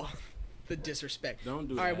 Wow, the disrespect. Don't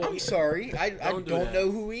do All right, that. well, I'm sorry, I Don't don't do that.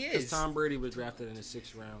 know who he Because is. Tom Brady was drafted in the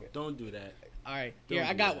 6th round. Don't do that. All right. Don't Yeah,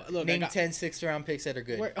 I do got. that. Look, I Name got 10 6th-round picks that are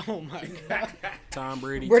good. Oh my god. Tom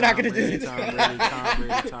Brady. We're not Tom gonna do Brady, this. Tom Brady. Tom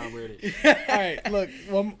Brady. Tom Brady. All right, look.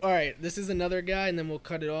 All right, this is another guy, and then we'll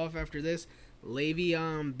cut it off after this.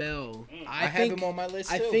 Le'Veon Bell. I have him on my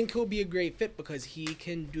list, I too. think he'll be a great fit because he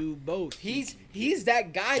can do both. He's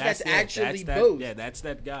that guy that's actually that, both. Yeah, that's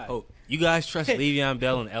that guy. Oh, you guys trust Le'Veon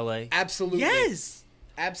Bell in L.A.? Absolutely. Yes.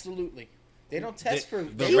 Absolutely. They don't test for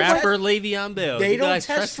The rapper Le'Veon Bell. They you don't guys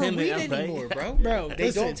test trust for him weed in LA? anymore, bro. Bro, They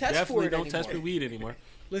listen, don't test for Definitely it don't anymore. test for weed anymore.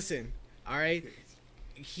 Listen, all right.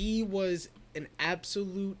 He was an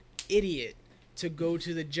absolute idiot to go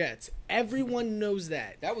to the Jets. Everyone knows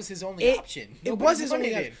that. That was his only option. It Nobody was his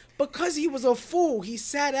only wanted option him. because he was a fool. He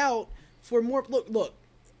sat out for more. Look.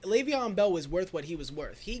 Le'Veon Bell was worth what he was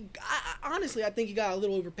worth. Honestly, I think he got a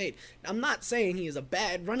little overpaid. I'm not saying he is a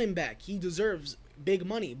bad running back. He deserves big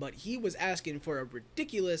money, but he was asking for a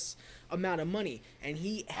ridiculous amount of money, and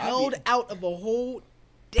he held out of a whole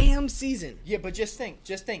damn season. Yeah, but just think,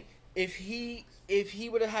 if he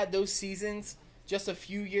would have had those seasons just a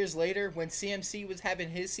few years later when CMC was having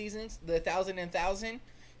his seasons, the 1,000,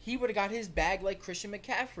 he would have got his bag like Christian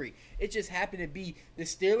McCaffrey. It just happened to be the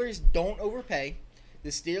Steelers don't overpay. The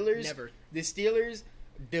Steelers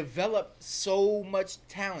develop so much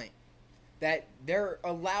talent that they're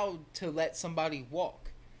allowed to let somebody walk.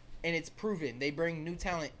 And it's proven. They bring new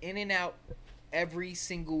talent in and out every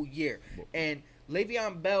single year. And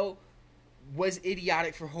Le'Veon Bell was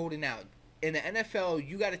idiotic for holding out. In the NFL,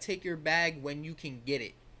 you got to take your bag when you can get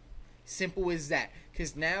it. Simple as that.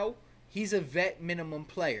 Because now he's a vet minimum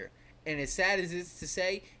player. And as sad as it's to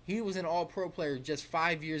say, he was an all-pro player just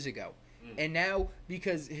 5 years ago. And now,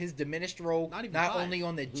 because his diminished role, not only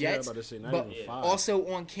on the Jets, about to say, not but even 5. also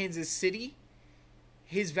on Kansas City,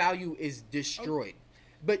 his value is destroyed.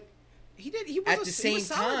 But He did. He was at a- the he same was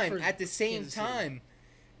solid time, for Kansas City.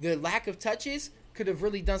 the lack of touches could have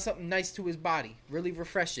really done something nice to his body, really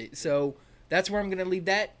refreshed it. So that's where I'm going to leave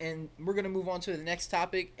that, and we're going to move on to the next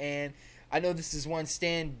topic. And I know this is one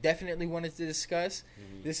Stan definitely wanted to discuss.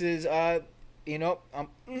 This is,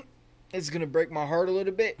 it's going to break my heart a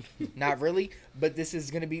little bit. Not really, but this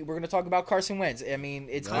is going to be, we're going to talk about Carson Wentz. I mean,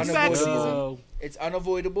 it's unavoidable. It's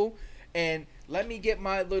unavoidable. And let me get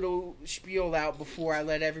my little spiel out before I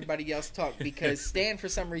let everybody else talk, because Stan, for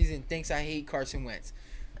some reason, thinks I hate Carson Wentz.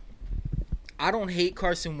 I don't hate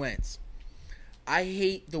Carson Wentz. I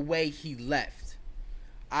hate the way he left.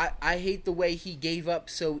 I hate the way he gave up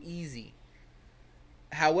so easy.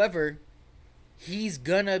 However, he's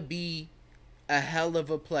gonna be a hell of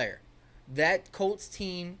a player. That Colts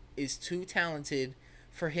team is too talented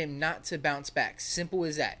for him not to bounce back. Simple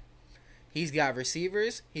as that. He's got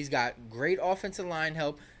receivers. He's got great offensive line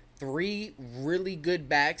help. 3 really good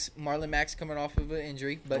backs. Marlon Mack's coming off of an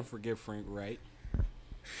injury. But Don't forget Frank Wright.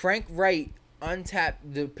 Frank Wright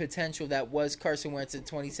untapped the potential that was Carson Wentz in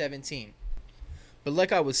 2017. But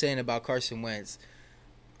like I was saying about Carson Wentz,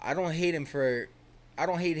 I don't hate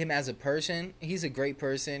him as a person. He's a great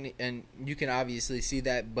person, and you can obviously see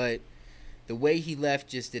that. But the way he left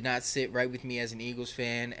just did not sit right with me as an Eagles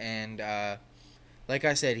fan. And like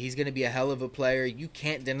I said, he's going to be a hell of a player. You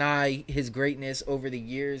can't deny his greatness over the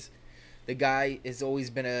years. The guy has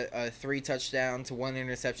always been a 3 touchdown to 1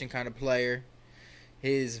 interception kind of player.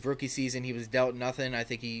 His rookie season, he was dealt nothing. I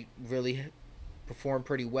think he really performed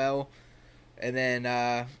pretty well. And then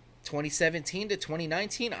 2017 to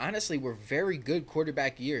 2019, honestly, were very good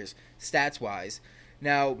quarterback years, stats-wise.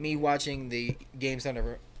 Now, me watching the games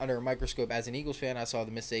under a microscope as an Eagles fan, I saw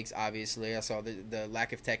the mistakes, obviously. I saw the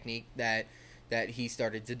lack of technique that he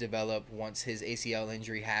started to develop once his ACL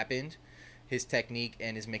injury happened. His technique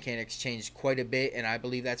and his mechanics changed quite a bit, and I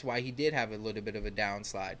believe that's why he did have a little bit of a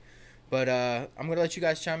downslide. But I'm going to let you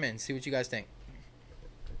guys chime in, see what you guys think.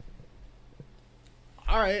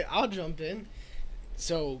 All right, I'll jump in.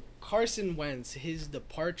 So Carson Wentz, his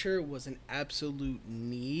departure was an absolute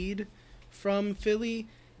need from Philly,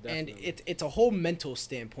 Definitely. and it's a whole mental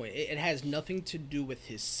standpoint. It has nothing to do with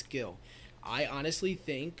his skill. I honestly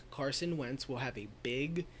think Carson Wentz will have a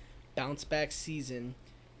big bounce back season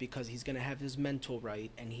because he's going to have his mental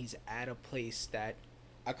right, and he's at a place that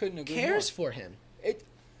I couldn't agree cares more. for him.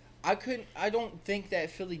 I don't think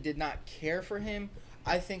that Philly did not care for him.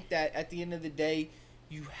 I think that at the end of the day,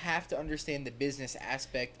 you have to understand the business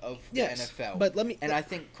aspect of the NFL. But I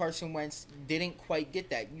think Carson Wentz didn't quite get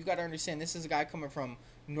that. You got to understand, this is a guy coming from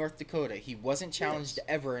North Dakota. He wasn't challenged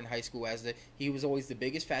ever in high school he was always the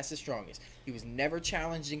biggest, fastest, strongest. He was never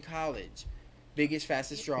challenged in college. Biggest,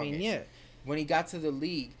 fastest, strongest. When he got to the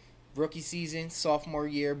league, rookie season, sophomore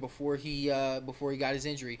year, before he got his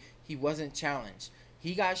injury, he wasn't challenged.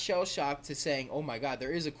 He got shell shocked to saying, "Oh my God,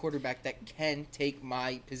 there is a quarterback that can take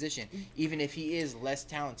my position, even if he is less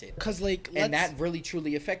talented." Because like, And that really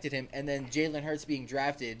truly affected him. And then Jalen Hurts being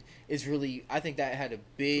drafted is really, I think that had a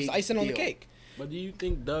big icing on the deal. cake. But do you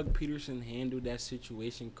think Doug Peterson handled that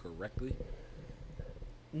situation correctly?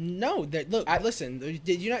 No, listen.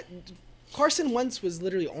 Did you not? Carson Wentz was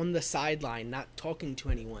literally on the sideline, not talking to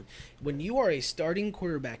anyone. When you are a starting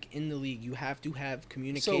quarterback in the league, you have to have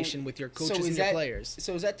communication with your coaches and your players.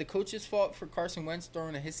 So is that the coach's fault for Carson Wentz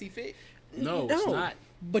throwing a hissy fit? No, it's not.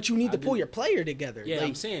 But you need to pull your player together. Yeah, like,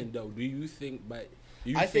 I'm saying though. Do you think? I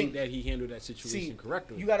think think that he handled that situation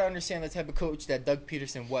correctly? You got to understand the type of coach that Doug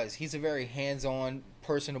Peterson was. He's a very hands-on,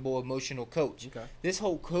 personable, emotional coach. Okay. This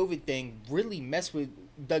whole COVID thing really messed with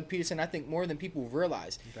Doug Peterson, I think, more than people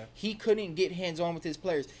realize. Okay. He couldn't get hands-on with his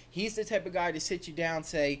players. He's the type of guy to sit you down and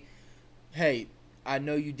say, "Hey, I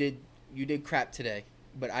know you did crap today,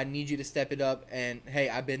 but I need you to step it up. And, hey,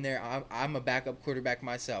 I've been there. I'm a backup quarterback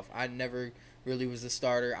myself. I never really was a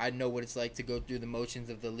starter. I know what it's like to go through the motions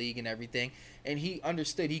of the league and everything." And he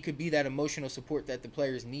understood he could be that emotional support that the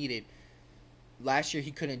players needed. Last year,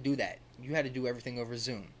 he couldn't do that. You had to do everything over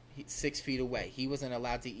Zoom. 6 feet away. He wasn't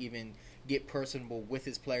allowed to even get personable with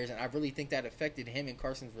his players. And I really think that affected him and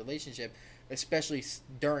Carson's relationship, especially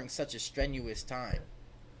during such a strenuous time.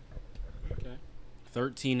 Okay.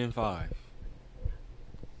 13-5.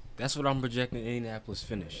 That's what I'm projecting Indianapolis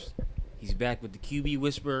finish. He's back with the QB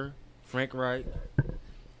whisperer, Frank Wright.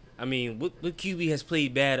 I mean, what QB has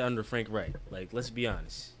played bad under Frank Wright? Like, let's be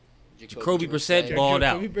honest. Jacoby Brissett balled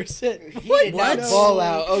out. Jacoby Brissett. He did not ball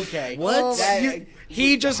out. Okay. What?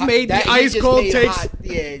 He just made the ice cold takes.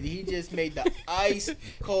 He just made the ice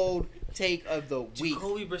cold take of the week.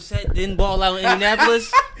 Jacoby Brissett didn't ball out in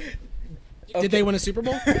Indianapolis. Did they win a Super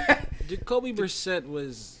Bowl? Jacoby Brissett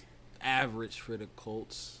was average for the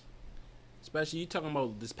Colts. Especially, you talking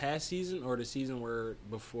about this past season or the season where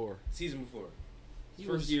before? Season before. He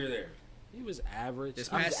First was- year there. He was average.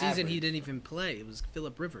 This I past was season, he average. didn't even play. It was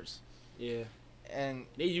Phillip Rivers. Yeah. And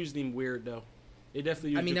They used him weird, though. They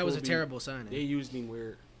definitely used I mean, that was a Jacoby- terrible signing. They used him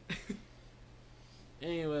weird.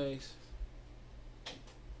 Anyways.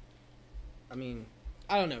 I mean,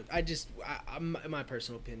 I don't know. I'm in my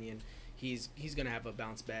personal opinion, he's gonna have a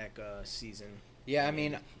bounce back season. yeah, I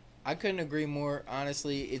mean, I couldn't agree more.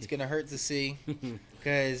 Honestly, it's gonna hurt to see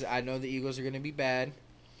because I know the Eagles are gonna be bad.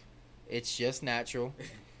 It's just natural.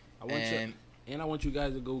 I want you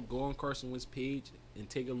guys to go on Carson Wentz's page and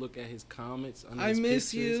take a look at his comments. Under I his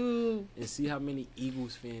miss pictures you. And see how many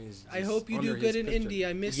Eagles fans. I just hope you do under good his in picture. Indy.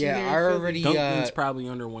 I miss you. Yeah, here in I Philly. already. Duncan's probably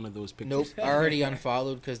under one of those Nope, pictures. I already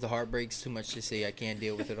unfollowed because the heartbreak's too much to see. I can't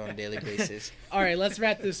deal with it on a daily basis. All right, let's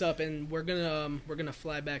wrap this up, and we're gonna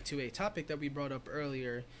fly back to a topic that we brought up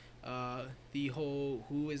earlier. The whole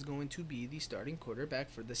who is going to be the starting quarterback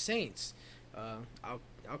for the Saints.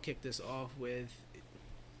 I'll kick this off with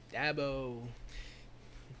Dabo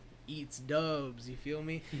eats dubs. You feel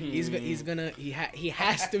me? He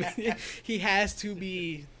has to he has to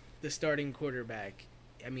be the starting quarterback.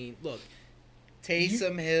 I mean, look,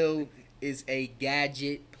 Taysom Hill is a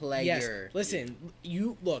gadget player. yes. Listen,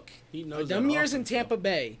 you look. He knows Them that years in offense, Tampa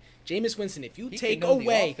Bay, Jameis Winston. If you He take can know the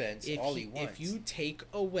away, offense all he wants. if you take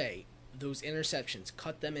away those interceptions,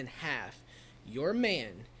 cut them in half, your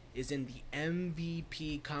man is in the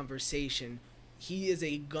MVP conversation. He is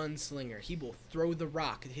a gunslinger. He will throw the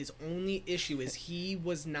rock. His only issue is he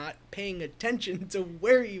was not paying attention to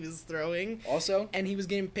where he was throwing, Also, and he was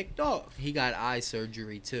getting picked off. he got eye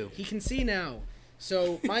surgery too. He can see now.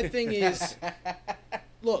 So my thing is,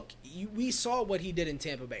 look, we saw what he did in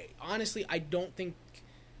Tampa Bay. Honestly, I don't think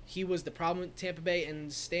he was the problem with Tampa Bay,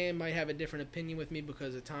 and Stan might have a different opinion with me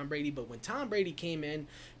because of Tom Brady. But when Tom Brady came in,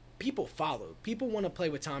 people followed. People want to play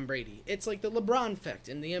with Tom Brady. It's like the LeBron effect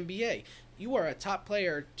in the NBA. You are a top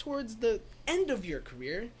player towards the end of your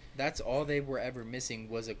career. That's all they were ever missing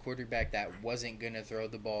was a quarterback that wasn't gonna throw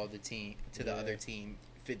the ball to the other team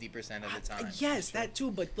 50% of the time. Yes, that too.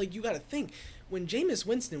 But like, you got to think, when Jameis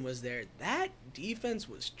Winston was there, that defense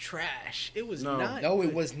was trash. It was No. not. No, it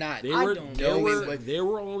good. was not. They I were don't they know. were It they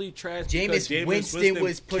were only trash. because Jameis Winston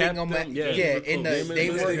was putting kept them at- them- in the Jameis they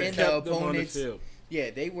were Winston in the kept them on opponent's. field. Yeah,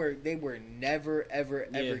 they were never ever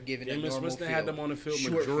given a Jameis normal Winston field. had them on the field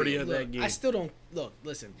Short majority field. of Look, that game. I still don't look.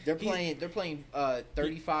 Listen, They're he's- playing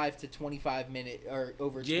 35 to 25 minute or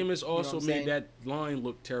over. Jameis you know what also I'm made saying? that line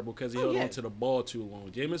look terrible because he Oh, held yeah. onto the ball too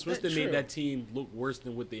long. Jameis Winston true. made that team look worse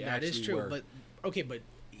than what they that actually is true. were. But okay, but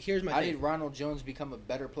here's my How thing. did Ronald Jones become a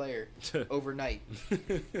better player overnight?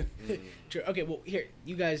 True. Okay, well, here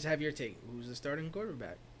you guys have your take. Who's the starting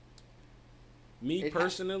quarterback? Me It-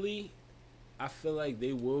 personally, I feel like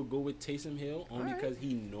they will go with Taysom Hill only because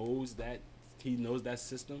he knows that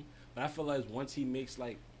system. But I feel like once he makes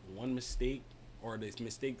like one mistake or the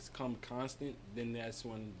mistakes come constant, then that's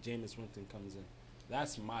when Jameis Winston comes in.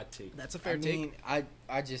 That's my take. That's a fair take.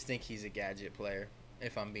 I just think he's a gadget player.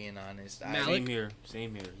 If I'm being honest, Same here.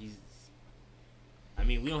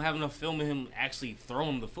 We don't have enough film of him actually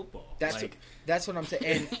throwing the football. That's what I'm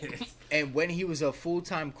saying. And when he was a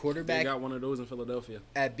full-time They quarterback got one of those in Philadelphia.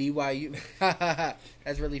 at BYU,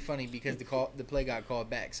 that's really funny because the play got called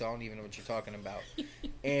back, so I don't even know what you're talking about.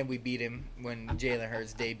 And we beat him when Jalen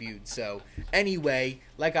Hurts debuted. So anyway,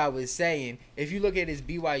 like I was saying, if you look at his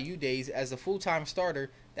BYU days as a full-time starter,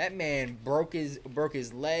 that man broke his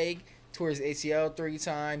leg, tore his ACL 3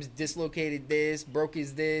 times, dislocated this, broke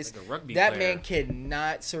his this. Like a rugby that player. man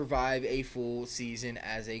cannot survive a full season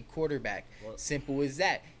as a quarterback. What? Simple as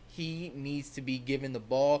that. He needs to be given the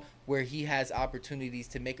ball where he has opportunities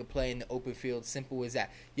to make a play in the open field. Simple as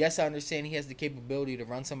that. Yes, I understand he has the capability to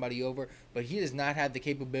run somebody over, but he does not have the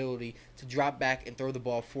capability to drop back and throw the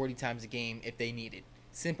ball 40 times a game if they need it.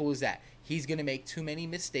 Simple as that. He's going to make too many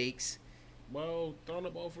mistakes. Well, throwing the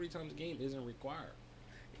ball 40 times a game isn't required.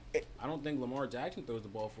 I don't think Lamar Jackson throws the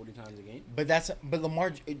ball 40 times a game. But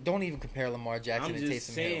Lamar, don't even compare Lamar Jackson I'm to just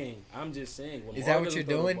Taysom Hill. saying. I'm just saying. Is that what you're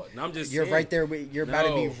doing? No, I'm just You're saying. right there with. You're about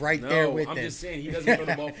to be right there with I'm them. just saying he doesn't throw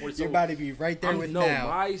the ball 40. You're about to be right there with now.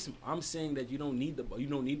 I'm saying that you don't need the ball. You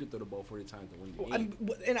don't need to throw the ball 40 times to win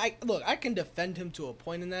the game. I can defend him to a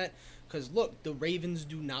point in that because look, the Ravens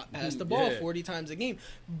do not pass the ball 40 times a game,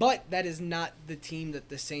 but that is not the team that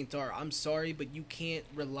the Saints are. I'm sorry, but you can't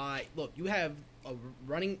rely. Look, you have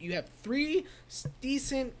you have 3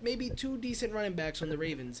 decent, maybe 2 decent running backs on the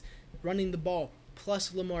Ravens running the ball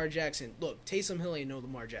plus Lamar Jackson. Look, Taysom Hill ain't no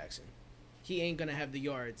Lamar Jackson. He ain't gonna have the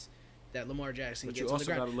yards that Lamar Jackson But gets you on the also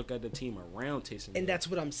ground. got to look at the team around Taysom Hill. And that's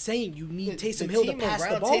what I'm saying. You need The Taysom Hill to team pass the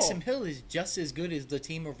around ball. Taysom Hill is just as good as the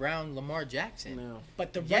team around Lamar Jackson. No.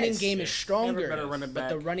 But the Yes, running game yes. is stronger. They have a better running But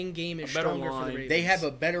the back, running game is a better stronger for the line. Ravens. They have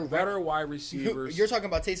a better wide receivers. You're talking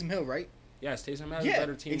about Taysom Hill, right? Yes, Taysom has a Yeah,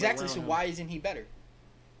 better team. exactly. around So him. why isn't he better?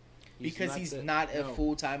 Because he's not a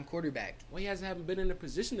full-time quarterback. Well, he hasn't been in a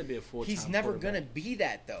position to be a full-time. He's never gonna be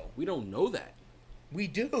that though. We don't know that. We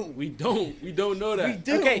do. We don't know that. We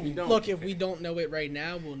do. Okay, We don't. look, if we don't know it right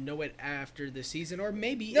now, we'll know it after the season or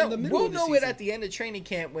maybe No, in the middle we'll of the know season. it at the end of training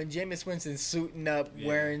camp when Jameis Winston's suiting up, Yeah.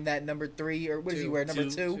 wearing that number 3 or what does he wear? Number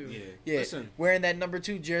 2. Yeah. Yeah, Listen, wearing that number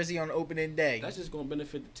 2 jersey on opening day. that's just going to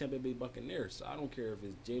benefit the Tampa Bay Buccaneers. So I don't care if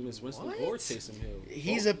it's Jameis Winston What? or Taysom Hill.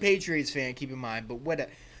 He's a Patriots fan, keep in mind. But what?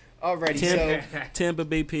 Alrighty, so Tampa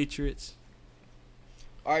Bay Patriots.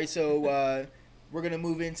 all right, so we're gonna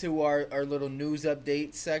move into our little news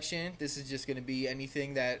update section. This is just gonna be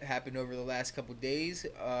anything that happened over the last couple days.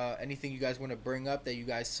 Anything you guys want to bring up that you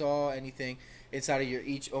guys saw? Anything inside of your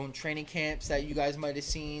each own training camps that you guys might have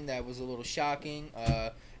seen that was a little shocking?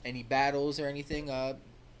 Any battles or anything? The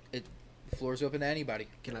floor's open to anybody.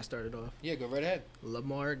 Can I start it off? Yeah, go right ahead.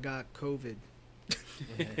 Lamar got COVID.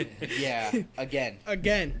 Yeah, again.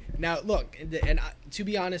 Again. Now, look, to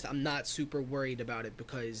be honest, I'm not super worried about it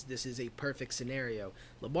because this is a perfect scenario.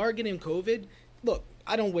 Lamar getting COVID, look,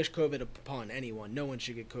 I don't wish COVID upon anyone. No one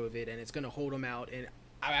should get COVID, and it's going to hold him out.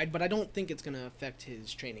 But I don't think it's going to affect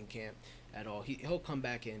his training camp at all. He'll come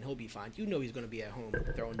back in. He'll be fine. You know he's going to be at home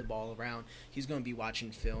throwing the ball around. He's going to be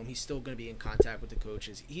watching film. He's still going to be in contact with the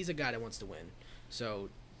coaches. He's a guy that wants to win. So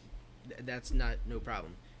that's no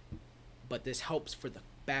problem. But this helps for the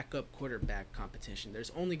backup quarterback competition.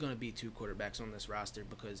 There's only going to be 2 quarterbacks on this roster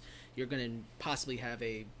because you're going to possibly have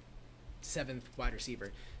a 7th wide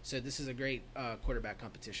receiver. So this is a great quarterback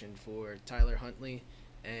competition for Tyler Huntley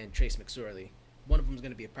and Trace McSorley. One of them is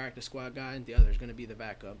going to be a practice squad guy, and the other is going to be the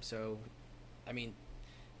backup. So, I mean,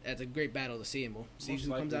 that's a great battle to see, and we'll see who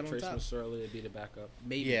comes out on Trace top. McSorley to be the backup.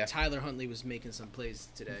 Maybe Yeah. Tyler Huntley was making some plays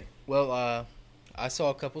today. Well, I saw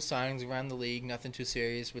a couple signings around the league, nothing too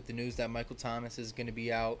serious, with the news that Michael Thomas is going to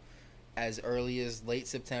be out as early as late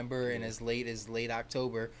September and as late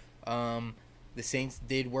October. The Saints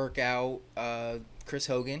did work out Chris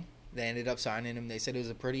Hogan. They ended up signing him. They said it was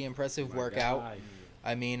a pretty impressive workout. guy.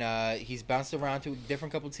 I mean, he's bounced around to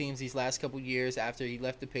different couple teams these last couple years after he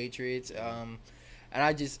left the Patriots. And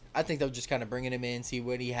I think they're just kind of bringing him in, see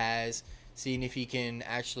what he has, seeing if he can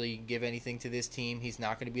actually give anything to this team. He's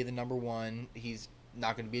not going to be the number 1. He's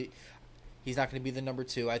not going to be the number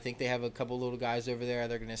 2. I think they have a couple little guys over there.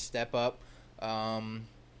 They're going to step up.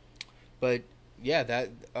 But yeah,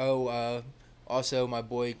 also my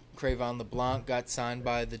boy Cravon LeBlanc got signed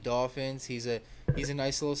by the Dolphins. He's a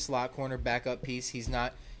nice little slot corner backup piece. He's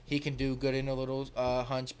not He can do good in a little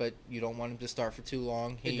hunch, but you don't want him to start for too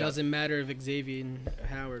long. It doesn't matter if Xavier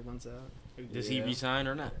Howard wants out. Does he resign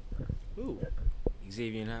or not? Ooh.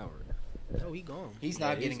 Xavier Howard. Oh, he gone. He's Yeah,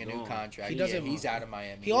 not he's getting a new gone. contract. He doesn't- He's out of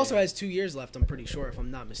Miami. He also has 2 years left, I'm pretty sure, if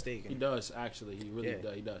I'm not mistaken. He does, actually. He really Yeah.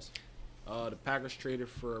 does. He does. The Packers traded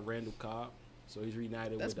for Randall Cobb, so he's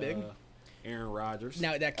reunited That's with big. Aaron Rodgers.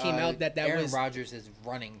 Now, that came out that Aaron was... Rodgers is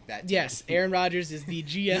running that team. Yes, Aaron Rodgers is the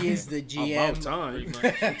GM. He is the GM. About time.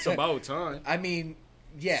 It's about time. I mean,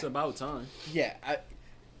 yeah. It's about time. Yeah.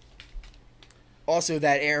 Also,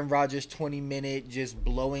 that Aaron Rodgers 20-minute just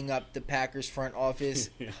blowing up the Packers front office,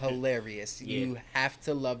 hilarious. Yeah. You have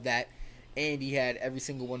to love that. And he had every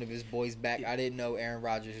single one of his boys back. I didn't know Aaron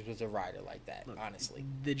Rodgers was a rider like that, Look, honestly.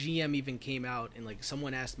 The GM even came out and, like,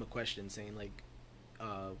 someone asked him a question saying, like,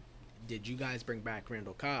 did you guys bring back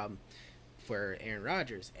Randall Cobb for Aaron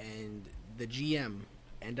Rodgers? And the GM,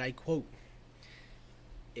 and I quote,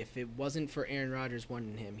 if it wasn't for Aaron Rodgers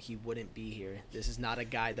wanting him, he wouldn't be here. This is not a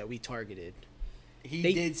guy that we targeted. He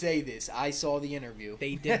did say this. I saw the interview.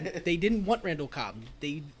 They didn't want Randall Cobb.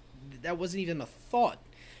 That wasn't even a thought.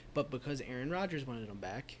 But because Aaron Rodgers wanted him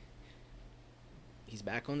back, he's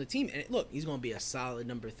back on the team. And look, he's going to be a solid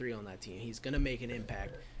number 3 on that team. He's going to make an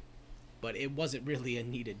impact. But it wasn't really a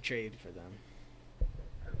needed trade for them.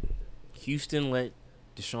 Houston let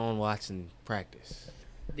Deshaun Watson practice.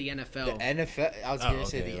 The NFL. The NFL. I was Oh, going to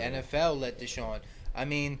say okay, the okay. NFL let Deshaun. I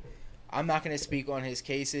mean, I'm not going to speak on his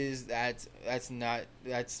cases. That's not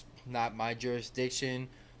my jurisdiction.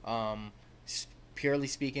 Purely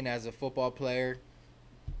speaking, as a football player,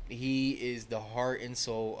 he is the heart and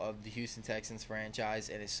soul of the Houston Texans franchise.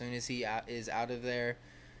 And as soon as he is out of there,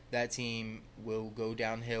 that team will go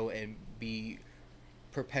downhill and be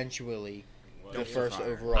perpetually the first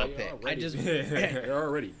overall pick. They're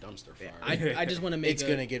already dumpster fire. I just want to make It's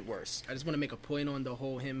going to get worse. I just want to make a point on the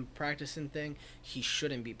whole him practicing thing. He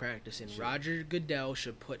shouldn't be practicing. Roger Goodell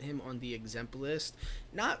should put him on the exempt list.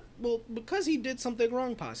 Because he did something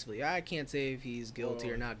wrong, possibly. I can't say if he's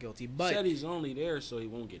guilty or not guilty, but Said he's only there so he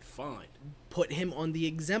won't get fined. put him on the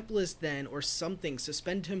exempt list then, or something.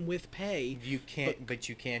 Suspend him with pay. You can't, but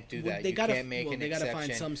you can't do Well, that. They You gotta, can't make well, an they gotta exception.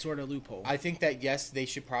 find some sort of loophole. I think that yes, they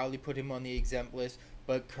should probably put him on the exempt list.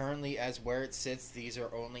 But currently, as where it sits, these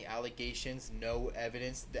are only allegations, no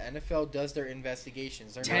evidence. The NFL does their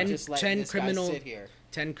investigations. They're not just letting this guy sit here.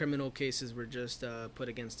 10 criminal cases were just put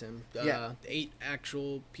against him. Yeah. 8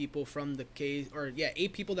 actual people from the case,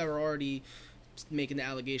 8 people that were already making the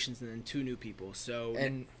allegations, and then 2 new people. So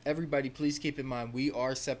And everybody, please keep in mind, we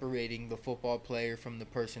are separating the football player from the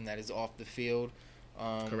person that is off the field.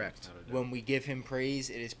 correct. When we give him praise,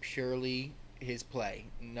 it is purely his play,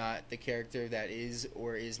 not the character that is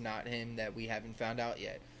or is not him that we haven't found out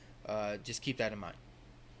yet. Just keep that in mind.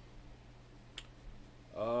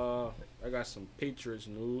 I got some Patriots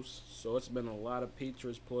news. So it's been a lot of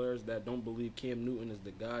Patriots players that don't believe Cam Newton is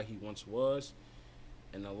the guy he once was.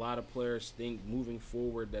 And a lot of players think moving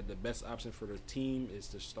forward that the best option for the team is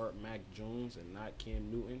to start Mac Jones and not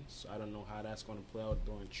Cam Newton. So I don't know how that's going to play out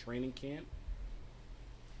during training camp.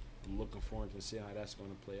 I'm looking forward to see how that's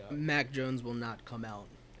going to play out. Mac Jones will not come out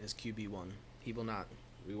as QB1. He will not.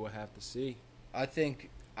 We will have to see. I think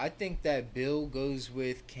that Bill goes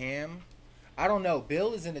with Cam. I don't know.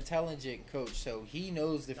 Bill is an intelligent coach, so he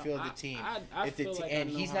knows the feel of the team. I If the feel te- like and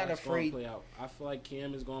I know he's how not it's gonna afraid play out. I feel like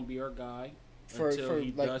Cam is going to be our guy for until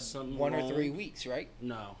he like does something 1 wrong. or 3 weeks, right?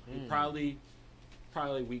 No, probably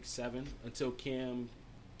week 7 until Cam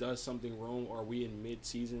does something wrong, or we in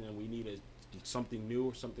mid-season and we need something new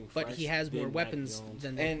or something fresh. But he has then more Mac weapons Jones.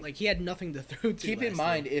 than And he had nothing to throw to. Keep in last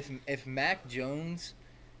mind year. if Mac Jones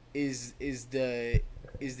is the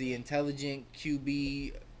intelligent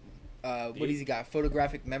QB. What has he got?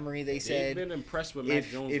 Photographic memory. They They've said been impressed with Mac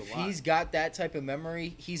Jones if a lot. he's got that type of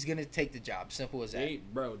memory, he's gonna take the job. Simple as that.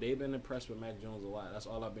 They've been impressed with Mac Jones a lot. That's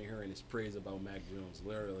all I've been hearing is praise about Mac Jones.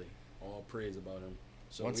 Literally, all praise about him.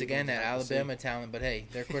 So Once we again, gonna that have to see. Alabama talent, but hey,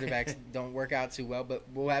 their quarterbacks don't work out too well. But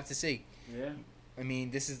we'll have to see. Yeah. I mean,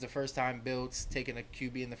 this is the first time Bill's taken a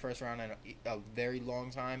QB in the first round in a very long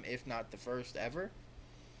time, if not the first ever.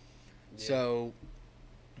 Yeah. So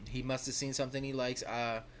he must have seen something he likes.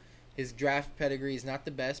 His draft pedigree is not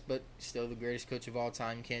the best, but still the greatest coach of all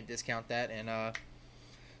time. Can't discount that. And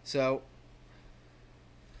so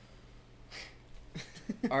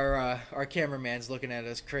our cameraman's looking at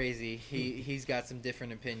us crazy. He's got some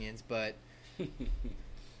different opinions, but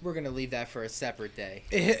we're gonna leave that for a separate day.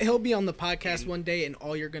 He'll be on the podcast one day, and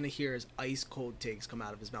all you're gonna hear is ice cold takes come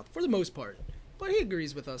out of his mouth for the most part. But he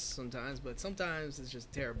agrees with us sometimes. But sometimes it's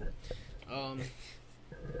just terrible.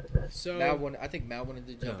 So I think Mal wanted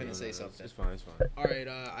to jump in and say something. It's fine. It's fine. all right,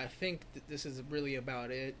 I think this is really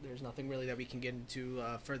about it. There's nothing really that we can get into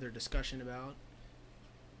further discussion about.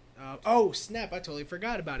 Oh snap! I totally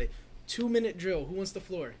forgot about it. 2-minute drill. Who wants the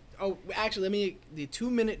floor? Oh, actually, the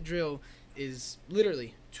 2-minute drill is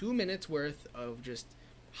literally 2 minutes worth of just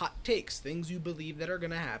hot takes, things you believe that are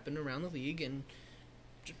gonna happen around the league, and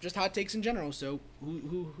just hot takes in general. So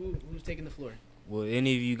who's taking the floor? Will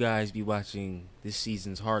any of you guys be watching this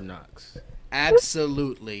season's Hard Knocks?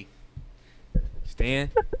 Absolutely.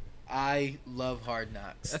 Stan? I love Hard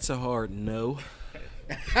Knocks. That's a hard no.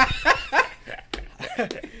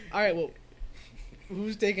 All right, well,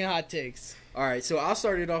 who's taking hot takes? All right, so I'll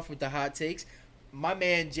start it off with the hot takes. My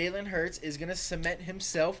man Jalen Hurts is going to cement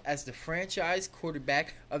himself as the franchise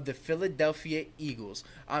quarterback of the Philadelphia Eagles.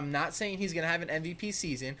 I'm not saying he's going to have an MVP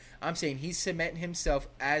season. I'm saying he's cementing himself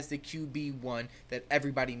as the QB1 that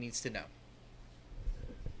everybody needs to know.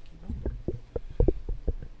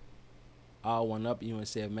 I'll one up you and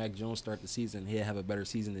say if Mac Jones start the season, he'll have a better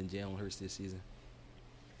season than Jalen Hurts this season.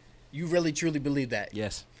 You really, truly believe that?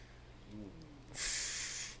 Yes.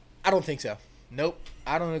 I don't think so. Nope,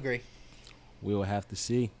 I don't agree. We'll have to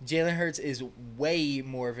see. Jalen Hurts is way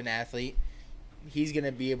more of an athlete. He's going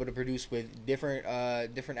to be able to produce with different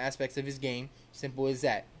aspects of his game. Simple as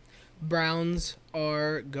that. Browns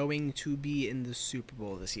are going to be in the Super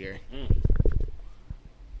Bowl this year.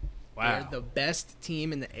 Wow. They're the best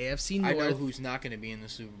team in the AFC North. I know who's not going to be in the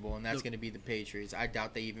Super Bowl, and that's going to be the Patriots. I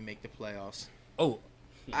doubt they even make the playoffs. Oh,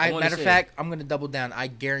 Matter of fact, I'm going to double down. I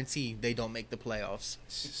guarantee they don't make the playoffs.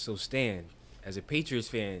 so Stan, as a Patriots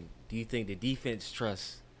fan, do you think the defense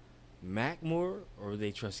trusts Mac more or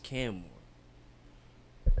they trust Cam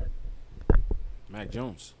more? Mac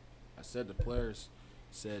Jones. I said the players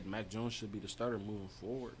said Mac Jones should be the starter moving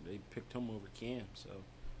forward. They picked him over Cam, so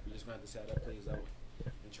we just got to see how that plays out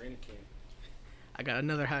in training camp. I got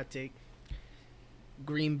another hot take.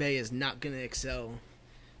 Green Bay is not going to excel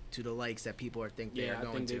to the likes that people are think they are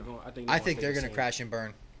going to. I think they're going to crash and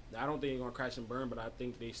burn. I don't think they're going to crash and burn, but I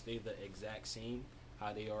think they stay the exact same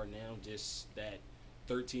how they are now, just that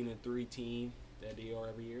 13-3 team that they are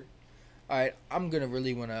every year. All right, I'm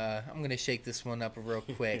gonna shake this one up real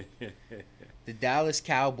quick. The Dallas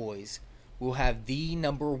Cowboys will have the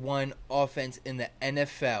 #1 offense in the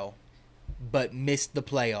NFL, but miss the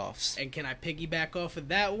playoffs. And can I piggyback off of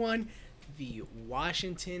that one? The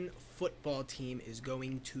Washington football team is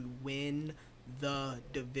going to win the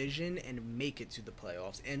division and make it to the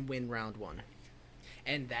playoffs and win round 1.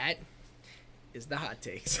 And that is the hot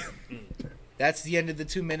takes. That's the end of the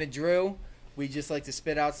 2-minute drill. We just like to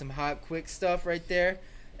spit out some hot, quick stuff right there.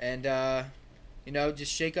 And,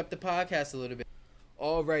 just shake up the podcast a little bit.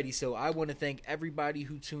 Alrighty, so I want to thank everybody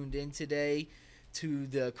who tuned in today to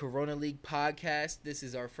the Corona League podcast. This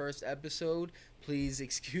is our first episode. Please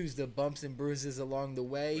excuse the bumps and bruises along the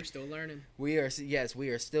way. We're still learning. We are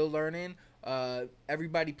still learning.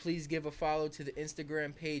 Everybody, please give a follow to the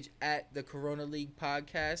Instagram page at the Corona League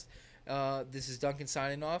podcast. This is Duncan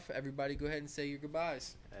signing off. Everybody go ahead and say your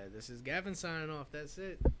goodbyes. This is Gavin signing off. That's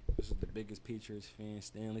it. This is the biggest Patriots fan,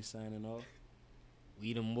 Stanley, signing off.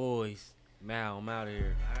 We them boys. Mal, I'm out of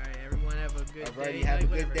here. All right, everyone have a good day. Alrighty, have a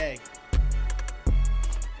good day.